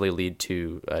potentially lead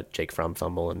to a Jake Fromm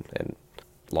fumble and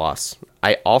loss.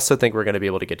 I also think we're going to be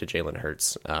able to get to Jalen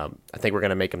Hurts. I think we're going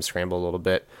to make him scramble a little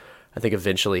bit. I think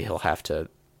eventually he'll have to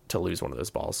lose one of those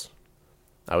balls.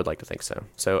 I would like to think so.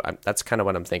 So that's kind of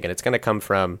what I'm thinking. It's going to come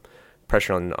from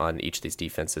pressure on each of these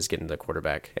defenses getting the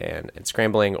quarterback and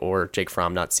scrambling, or Jake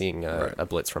Fromm not seeing a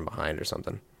blitz from behind or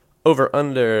something. Over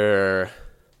under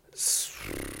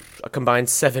a combined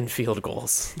 7 field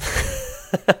goals.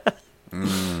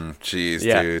 Jeez,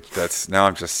 dude. Now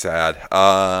I'm just sad.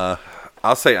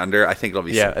 I'll say under. I think it'll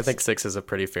be 6. I think 6 is a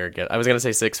pretty fair get. I was going to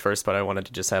say 6 first, but I wanted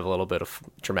to just have a little bit of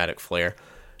dramatic flair.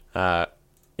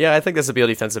 Yeah, I think this will be a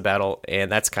defensive battle,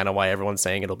 and that's kind of why everyone's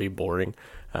saying it'll be boring.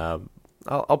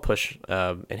 I'll push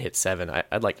and hit 7.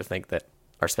 I'd like to think that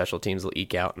our special teams will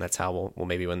eke out, and that's how we'll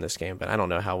maybe win this game. But I don't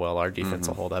know how well our defense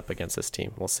will hold up against this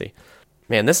team. We'll see.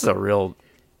 Man, this is a real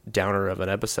downer of an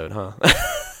episode, huh?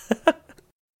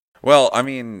 Well, I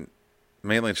mean,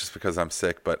 mainly just because I'm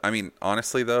sick. But I mean,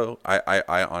 honestly, though,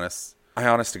 I honest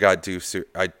to God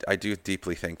I do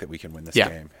deeply think that we can win this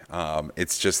game.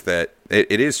 It's just that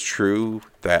it is true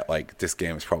that like this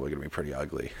game is probably going to be pretty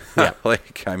ugly. Yeah.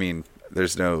 Like, I mean,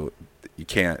 you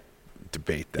can't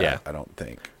debate that. Yeah. I don't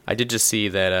think. I did just see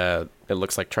that it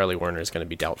looks like Charlie Warner is going to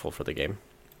be doubtful for the game.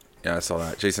 Yeah, I saw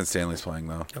that. Jason Stanley's playing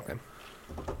though. Okay.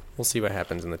 We'll see what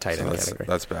happens in the tight end category.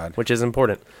 That's bad. Which is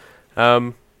important.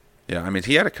 Yeah, I mean,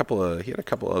 he had a couple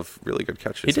of really good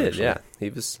catches. He did, actually. Yeah. He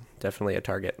was definitely a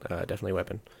target, definitely a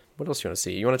weapon. What else do you want to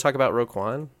see? You want to talk about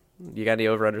Roquan? You got any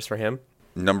over-unders for him?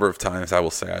 Number of times I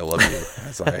will say I love you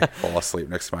as I fall asleep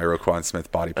next to my Roquan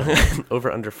Smith body pillow.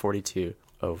 Over under 42.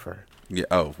 Over. Yeah.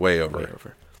 Oh, way over. Way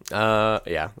over.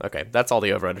 Yeah. Okay. That's all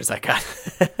the over-unders I got.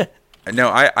 No,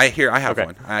 I have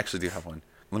one. I actually do have one.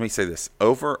 Let me say this.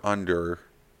 Over under.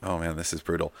 Oh man, this is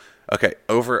brutal. Okay,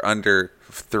 over under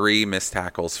 3 missed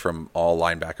tackles from all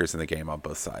linebackers in the game on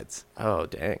both sides. Oh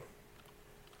dang!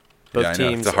 Both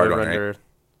teams over under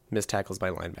missed tackles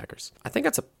by linebackers. I think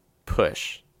that's a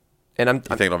push, and I'm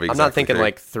not thinking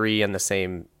like 3 in the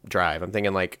same drive. I'm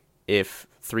thinking like if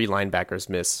 3 linebackers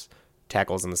miss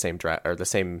tackles in the same drive or the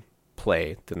same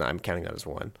play, then I'm counting that as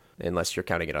 1, unless you're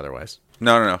counting it otherwise.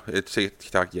 No. It's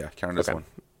counted as 1.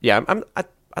 Yeah,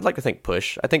 I'd like to think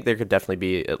push. I think there could definitely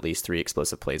be at least 3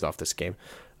 explosive plays off this game.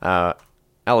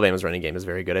 Alabama's running game is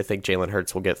very good. I think Jalen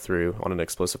Hurts will get through on an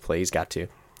explosive play. He's got to.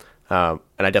 And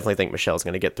I definitely think Michelle's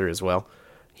going to get through as well.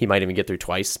 He might even get through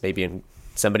twice. Maybe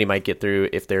somebody might get through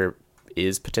if there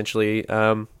is potentially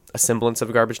a semblance of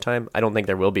a garbage time. I don't think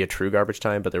there will be a true garbage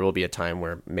time, but there will be a time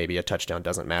where maybe a touchdown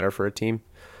doesn't matter for a team.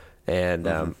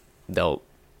 And they'll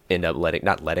end up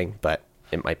but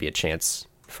it might be a chance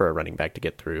for a running back to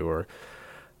get through or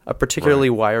a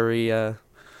particularly wiry... All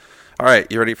right,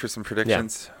 you ready for some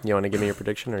predictions? Yeah. You want to give me your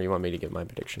prediction, or you want me to give my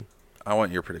prediction? I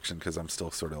want your prediction because I'm still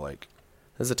sort of like...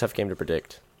 This is a tough game to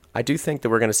predict. I do think that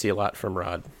we're going to see a lot from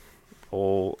Rod,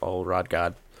 old Rod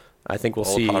God. I think we'll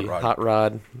see Hot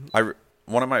Rod.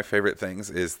 One of my favorite things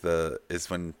is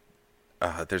when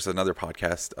there's another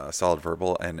podcast, Solid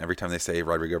Verbal, and every time they say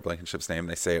Rodrigo Blankenship's name,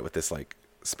 they say it with this like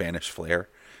Spanish flair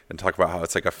and talk about how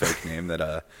it's like a fake name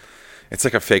that it's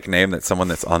like a fake name that someone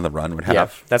that's on the run would have. Yeah,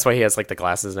 that's why he has like the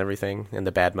glasses and everything and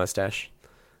the bad mustache.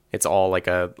 It's all like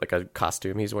a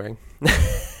costume he's wearing.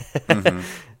 Mm-hmm.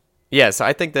 Yeah, so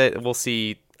I think that we'll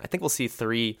see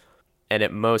 3 and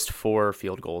at most 4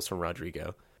 field goals from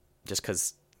Rodrigo, just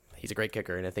because he's a great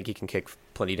kicker and I think he can kick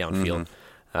plenty downfield.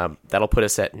 Mm-hmm. That'll put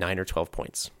us at 9 or 12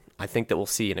 points. I think that we'll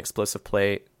see an explosive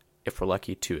play, if we're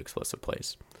lucky, 2 explosive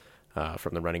plays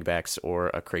from the running backs or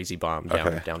a crazy bomb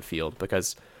downfield,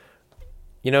 because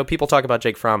people talk about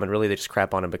Jake Fromm and really they just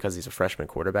crap on him because he's a freshman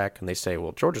quarterback, and they say,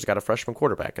 well, Georgia's got a freshman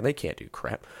quarterback and they can't do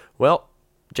crap. Well,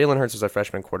 Jalen Hurts was a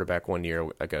freshman quarterback 1 year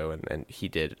ago, and he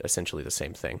did essentially the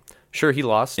same thing. Sure, he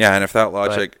lost. Yeah, and if that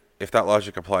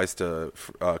logic applies to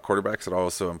quarterbacks, it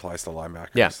also applies to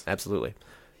linebackers. Yeah, absolutely.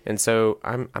 And so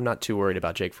I'm not too worried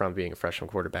about Jake Fromm being a freshman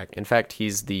quarterback. In fact,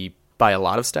 he's by a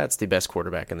lot of stats, the best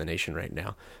quarterback in the nation right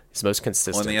now. He's most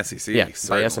consistent. Well, in the SEC, yeah,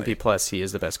 certainly. By S&P Plus, he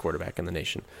is the best quarterback in the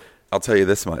nation. I'll tell you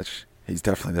this much. He's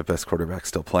definitely the best quarterback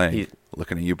still playing.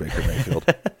 Looking at you, Baker Mayfield.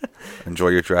 Enjoy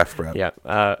your draft prep.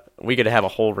 Yeah, we could have a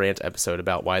whole rant episode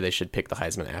about why they should pick the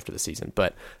Heisman after the season,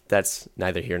 but that's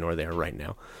neither here nor there right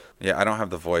now. Yeah, I don't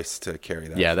have the voice to carry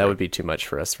that. Yeah, that would be too much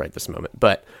for us right this moment.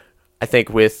 But I think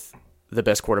with the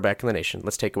best quarterback in the nation,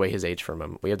 let's take away his age from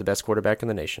him. We have the best quarterback in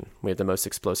the nation. We have the most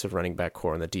explosive running back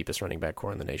core and the deepest running back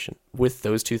core in the nation. With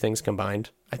those two things combined,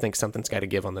 I think something's got to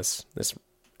give on this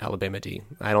Alabama D.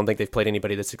 I don't think they've played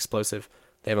anybody that's explosive.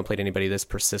 They haven't played anybody that's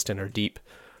persistent or deep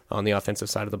on the offensive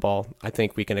side of the ball. I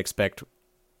think we can expect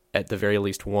at the very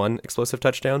least 1 explosive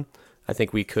touchdown. I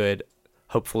think we could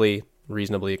hopefully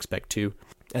reasonably expect 2.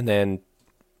 And then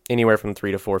anywhere from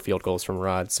 3 to 4 field goals from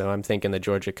Rod. So I'm thinking that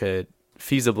Georgia could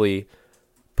feasibly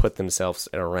put themselves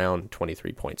at around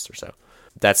 23 points or so.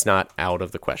 That's not out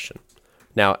of the question.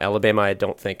 Now, Alabama, I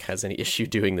don't think has any issue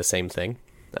doing the same thing.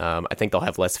 I think they'll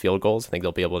have less field goals. I think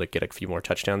they'll be able to get a few more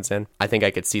touchdowns in. I think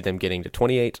I could see them getting to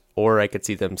 28, or I could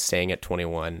see them staying at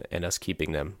 21 and us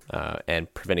keeping them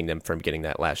and preventing them from getting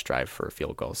that last drive for a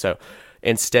field goal. So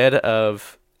instead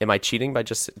of, am I cheating by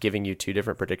just giving you 2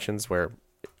 different predictions where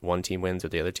one team wins or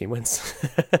the other team wins?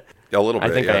 A little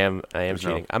bit. I think yeah. I am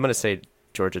cheating. I'm going to say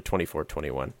Georgia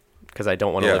 24-21 because I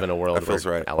don't want to live in a world where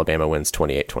right. Alabama wins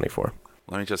 28-24.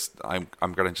 Let me just, I'm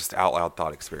going to just out loud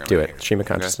thought experiment. Do it. Here. Stream of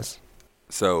consciousness. Okay?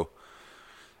 So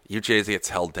UGA gets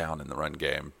held down in the run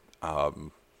game.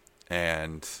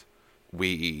 And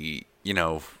we,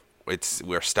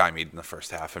 we're stymied in the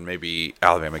first half, and maybe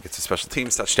Alabama gets a special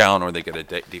teams touchdown or they get a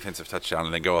defensive touchdown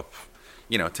and they go up,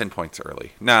 10 points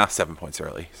early. 7 points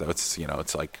early. So it's,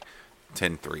 it's like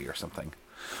 10-3 or something.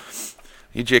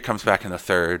 UGA comes back in the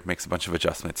third, makes a bunch of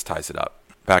adjustments, ties it up.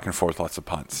 Back and forth, lots of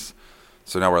punts.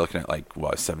 So now we're looking at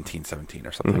 17-17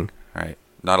 or something, right?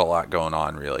 Not a lot going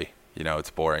on, really.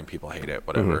 It's boring. People hate it,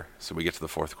 whatever. Mm-hmm. So we get to the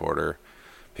fourth quarter.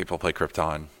 People play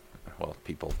Krypton. Well,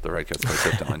 the Redcoats play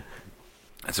Krypton.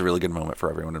 It's a really good moment for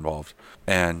everyone involved.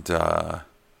 And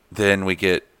then we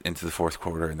get into the fourth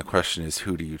quarter, and the question is,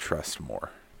 who do you trust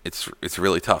more? It's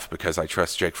really tough because I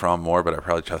trust Jake Fromm more, but I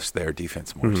probably trust their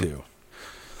defense more too.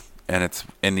 And it's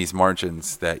in these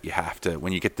margins that you have to,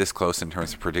 when you get this close in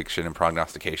terms of prediction and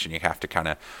prognostication, you have to kind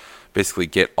of basically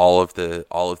get all of the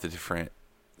different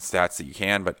stats that you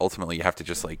can, but ultimately you have to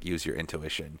just use your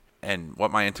intuition. And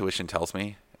what my intuition tells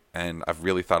me, and I've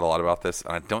really thought a lot about this,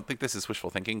 and I don't think this is wishful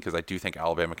thinking because I do think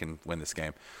Alabama can win this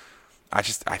game. I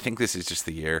think this is just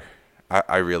the year.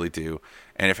 I really do.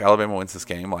 And if Alabama wins this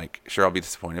game, sure, I'll be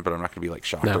disappointed, but I'm not going to be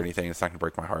shocked or anything. It's not going to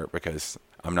break my heart because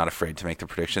I'm not afraid to make the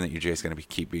prediction that UGA is going to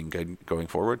keep being good going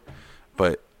forward.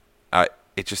 But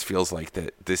it just feels like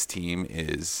that this team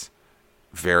is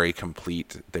very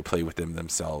complete. They play within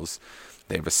themselves.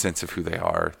 They have a sense of who they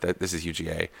are. That this is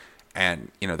UGA, and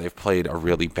they've played a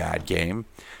really bad game,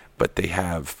 but they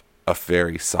have a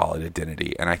very solid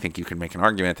identity. And I think you can make an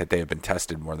argument that they have been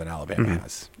tested more than Alabama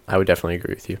has. I would definitely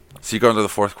agree with you. So you go into the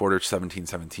fourth quarter,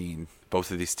 17-17. Both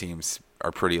of these teams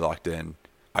are pretty locked in.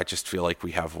 I just feel like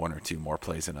we have 1 or 2 more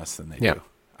plays in us than they do.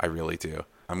 I really do.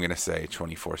 I'm going to say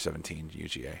 24-17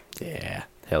 UGA. Yeah,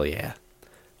 hell yeah.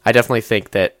 I definitely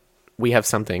think that we have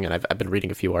something, and I've been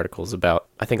reading a few articles about,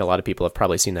 I think a lot of people have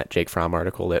probably seen that Jake Fromm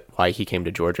article, that why he came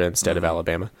to Georgia instead of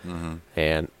Alabama. Mm-hmm.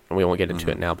 And we won't get into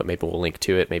it now, but maybe we'll link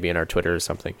to it, maybe in our Twitter or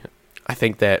something. I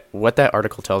think that what that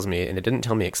article tells me, and it didn't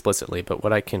tell me explicitly, but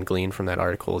what I can glean from that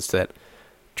article is that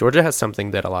Georgia has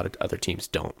something that a lot of other teams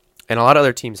don't. And a lot of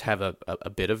other teams have a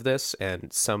bit of this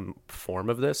and some form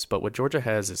of this, but what Georgia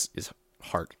has is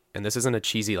heart. And this isn't a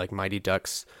cheesy like Mighty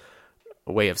Ducks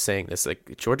way of saying this.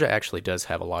 Like Georgia actually does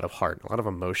have a lot of heart, a lot of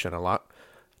emotion, a lot,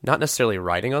 not necessarily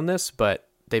riding on this, but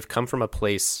they've come from a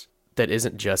place that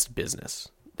isn't just business.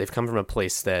 They've come from a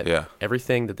place that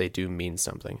everything that they do means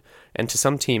something. And to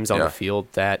some teams on the field,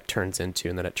 that turns into,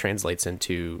 and then it translates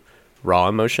into raw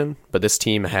emotion. But this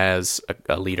team has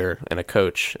a leader and a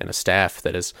coach and a staff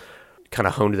that is kind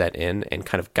of honed that in and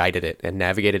kind of guided it and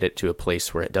navigated it to a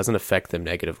place where it doesn't affect them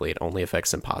negatively. It only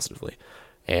affects them positively.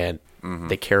 And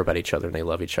they care about each other and they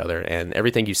love each other. And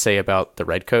everything you say about the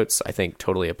Redcoats, I think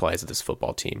totally applies to this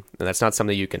football team. And that's not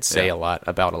something you can say a lot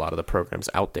about a lot of the programs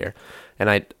out there. And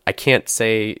I can't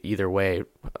say either way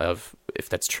of if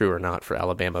that's true or not for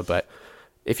Alabama. But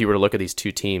if you were to look at these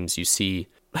two teams, you see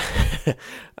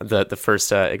the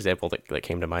first example that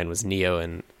came to mind was Neo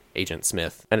and Agent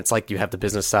Smith. And it's like you have the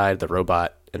business side, the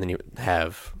robot, and then you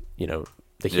have,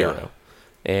 the hero.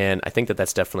 And I think that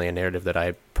that's definitely a narrative that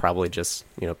I probably just,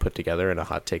 put together in a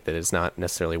hot take that is not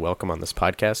necessarily welcome on this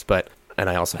podcast. And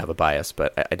I also have a bias,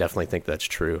 but I definitely think that's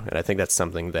true. And I think that's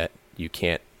something that you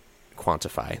can't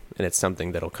quantify. And it's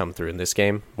something that'll come through in this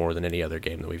game more than any other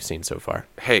game that we've seen so far.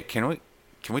 Hey, can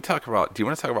we talk about, do you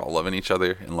want to talk about loving each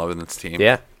other and loving this team?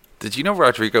 Yeah. Did you know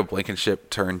Rodrigo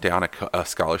Blankenship turned down a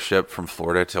scholarship from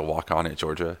Florida to walk on at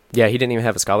Georgia? Yeah, he didn't even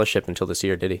have a scholarship until this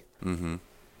year, did he? Mm-hmm.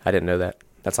 I didn't know that.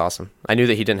 That's awesome. I knew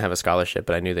that he didn't have a scholarship,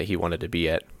 but I knew that he wanted to be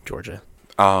at Georgia.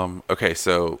 Okay,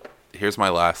 so here's my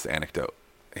last anecdote.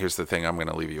 Here's the thing I'm going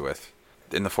to leave you with.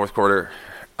 In the fourth quarter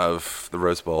of the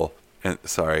Rose Bowl, and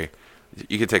sorry,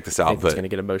 you can take this out, but it's going to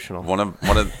get emotional. One of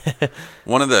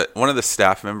the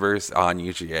staff members on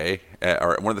UGA,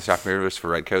 or one of the staff members for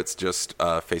Redcoats, just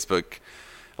Facebook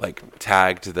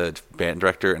tagged the band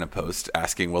director in a post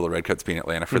asking, will the Redcoats be in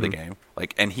Atlanta for the game?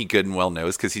 And he good and well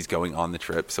knows because he's going on the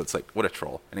trip. So it's like, what a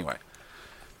troll. Anyway,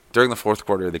 during the fourth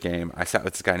quarter of the game, I sat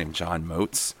with this guy named John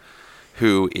Moats,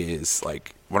 who is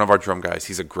one of our drum guys.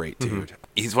 He's a great dude.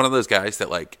 He's one of those guys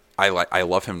that I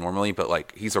love him normally,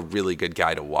 but he's a really good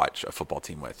guy to watch a football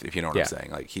team with, if you know what I'm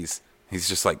saying. He's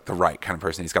just the right kind of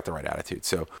person. He's got the right attitude.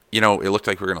 So, it looked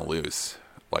like we were going to lose,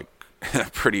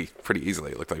 pretty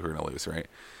easily. It looked like we were going to lose, right?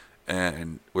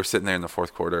 And we're sitting there in the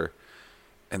fourth quarter,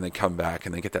 and they come back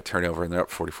and they get that turnover and they're up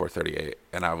 44-38.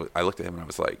 And I looked at him and I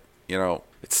was like,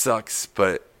 it sucks,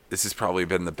 but this has probably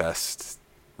been the best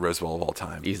Rose Bowl of all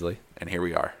time. Easily. And here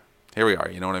we are.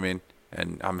 You know what I mean?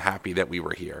 And I'm happy that we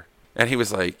were here. And he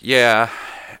was like, yeah.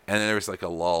 And then there was a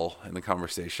lull in the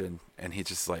conversation. And he's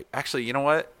just like, actually, you know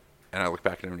what? And I look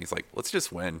back at him and he's like, let's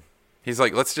just win. He's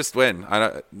like, let's just win.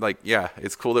 Yeah,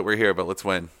 it's cool that we're here, but let's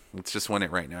win. Let's just win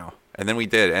it right now. And then we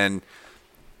did. And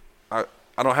I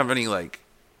don't have any I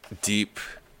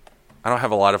don't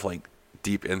have a lot of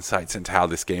deep insights into how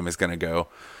this game is going to go.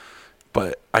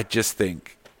 But I just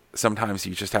think sometimes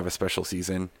you just have a special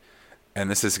season. And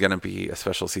this is going to be a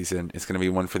special season. It's going to be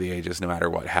one for the ages no matter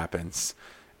what happens.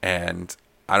 And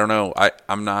I don't know.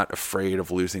 I'm not afraid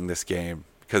of losing this game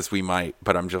because we might,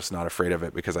 but I'm just not afraid of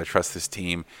it because I trust this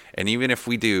team. And even if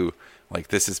we do,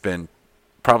 this has been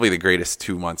probably the greatest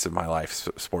 2 months of my life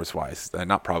sports-wise.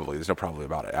 Not probably. There's no probably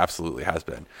about it. Absolutely has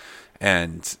been.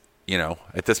 And,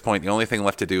 at this point, the only thing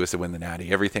left to do is to win the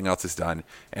Natty. Everything else is done.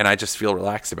 And I just feel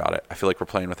relaxed about it. I feel like we're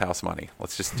playing with house money.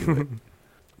 Let's just do it.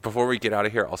 Before we get out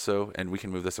of here also, and we can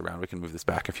move this around, we can move this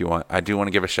back if you want, I do want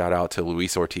to give a shout out to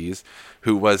Luis Ortiz,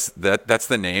 who was, that's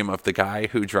the name of the guy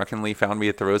who drunkenly found me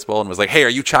at the Rose Bowl and was like, hey, are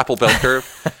you Chapel Bell Curve?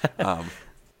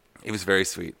 He was very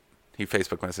sweet. He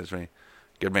Facebook messaged me.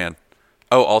 Good man.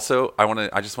 Oh, also,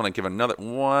 I just want to give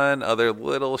one other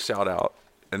little shout out,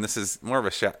 and this is more of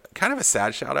a kind of a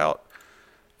sad shout out,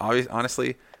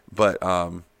 honestly, but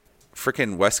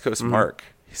freaking West Coast Mark.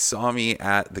 He saw me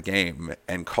at the game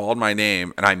and called my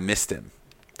name, and I missed him.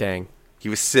 Dang. He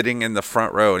was sitting in the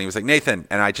front row, and he was like, Nathan,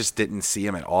 and I just didn't see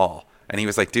him at all. And he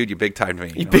was like, dude, you big-timed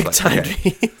me. You big-timed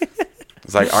me. I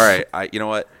was like, all right, you know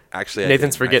what? Actually,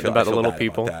 Nathan's forgetting about the little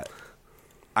people.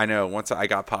 I know. Once I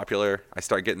got popular, I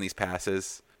started getting these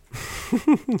passes.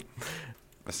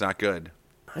 That's not good.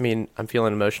 I mean, I'm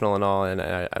feeling emotional and all, and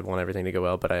I want everything to go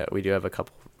well, but we do have a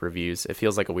couple reviews. It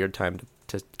feels like a weird time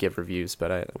to give reviews,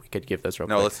 but we could give those real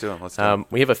quick. No, let's do them.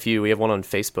 We have a few. We have one on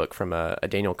Facebook from a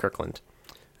Daniel Kirkland.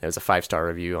 It was a 5-star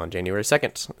review on January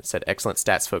 2nd. It said, excellent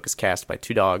stats-focused cast by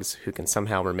two dogs who can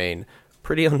somehow remain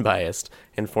pretty unbiased,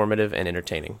 informative, and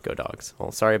entertaining. Go Dogs.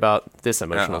 Well, sorry about this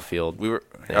emotional field.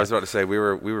 I was about to say, we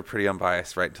were pretty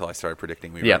unbiased right until I started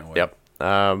predicting we were going to win.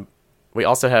 Yep. We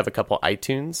also have a couple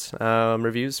iTunes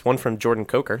reviews. One from Jordan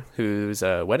Coker, whose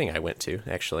wedding I went to,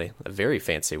 actually. A very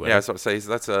fancy wedding. Yeah, that's what I say.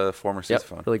 That's a former Yep,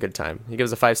 sousaphone. really good time. He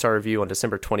gives a 5-star review on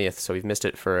December 20th, so we've missed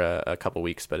it for a couple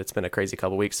weeks, but it's been a crazy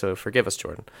couple weeks, so forgive us,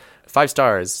 Jordan. 5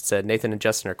 stars, said Nathan and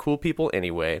Justin are cool people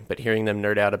anyway, but hearing them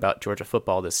nerd out about Georgia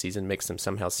football this season makes them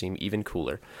somehow seem even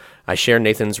cooler. I share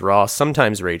Nathan's raw,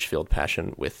 sometimes rage-filled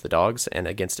passion with the Dogs and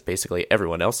against basically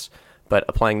everyone else, but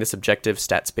applying this objective,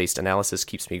 stats-based analysis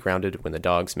keeps me grounded when the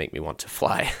Dogs make me want to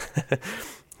fly.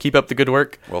 Keep up the good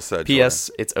work. Well said,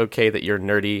 P.S. It's okay that you're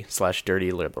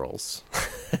nerdy/dirty liberals.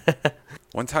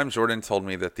 One time Jordan told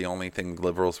me that the only thing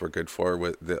liberals were good for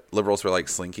was the liberals were like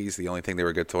slinkies. The only thing they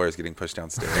were good for is getting pushed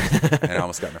downstairs. And I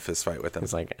almost got in a fist fight with them.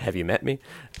 It's like, have you met me?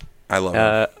 I love him.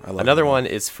 I love Another him. one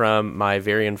is from my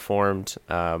very informed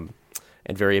and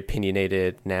very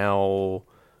opinionated now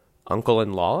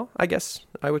uncle-in-law, I guess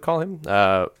I would call him,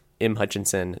 M.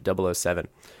 Hutchinson 007.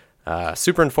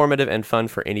 Super informative and fun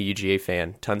for any UGA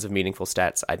fan. Tons of meaningful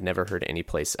stats I'd never heard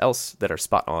anyplace else that are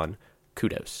spot on.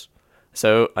 Kudos.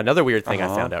 So another weird thing I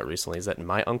found out recently is that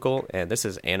my uncle, and this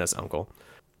is Anna's uncle,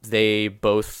 they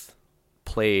both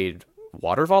played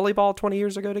water volleyball 20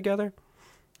 years ago together.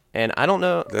 And I don't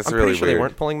know. That's I'm really pretty sure weird. they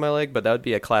weren't pulling my leg, but that would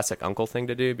be a classic uncle thing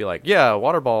to do. Be like, yeah,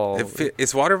 water ball.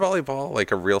 Is water volleyball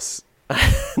like a real sport?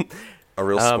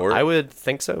 I would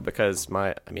think so because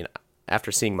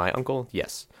after seeing my uncle,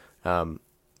 yes.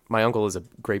 My uncle is a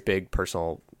great big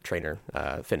personal trainer,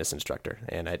 fitness instructor,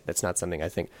 and that's not something I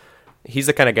think he's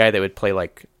the kind of guy that would play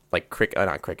like cricket.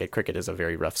 Not cricket. Cricket is a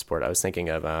very rough sport. I was thinking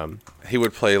of He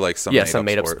would play like some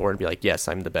made up sport and be like, yes,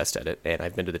 I'm the best at it, and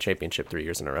I've been to the championship 3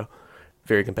 years in a row.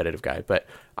 Very competitive guy, but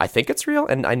I think it's real,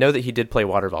 and I know that he did play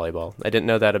water volleyball. I didn't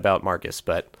know that about Marcus,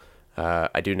 but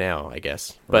I do now, I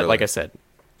guess. But Really? like I said,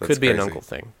 That's could be an crazy. uncle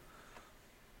thing.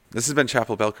 This has been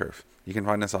Chapel Bell Curve. You can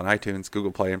find us on iTunes,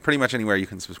 Google Play, and pretty much anywhere you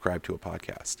can subscribe to a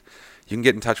podcast. You can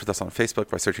get in touch with us on Facebook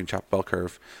by searching Chapel Bell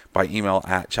Curve, by email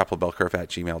at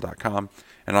chapelbellcurve@gmail.com,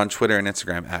 and on Twitter and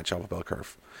Instagram at Chapel Bell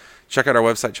Curve. Check out our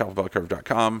website,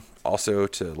 chapelbellcurve.com, also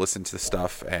to listen to the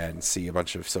stuff and see a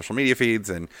bunch of social media feeds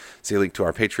and see a link to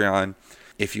our Patreon.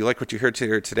 If you like what you heard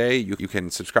here today, you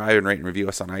can subscribe and rate and review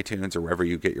us on iTunes or wherever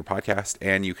you get your podcast.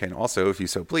 And you can also, if you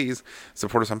so please,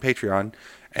 support us on Patreon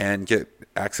and get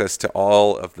access to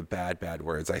all of the bad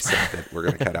words I said that we're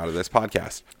going to cut out of this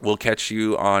podcast. We'll catch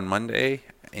you on Monday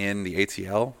in the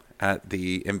ATL at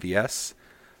the MVS,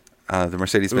 the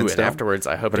Mercedes-Benz And Dome. afterwards,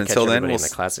 I hope But to catch until then, everybody we'll in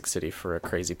the Classic City for a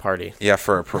crazy party. Yeah,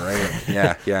 for a parade.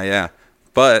 Yeah.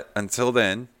 But until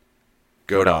then,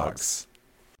 go Dogs.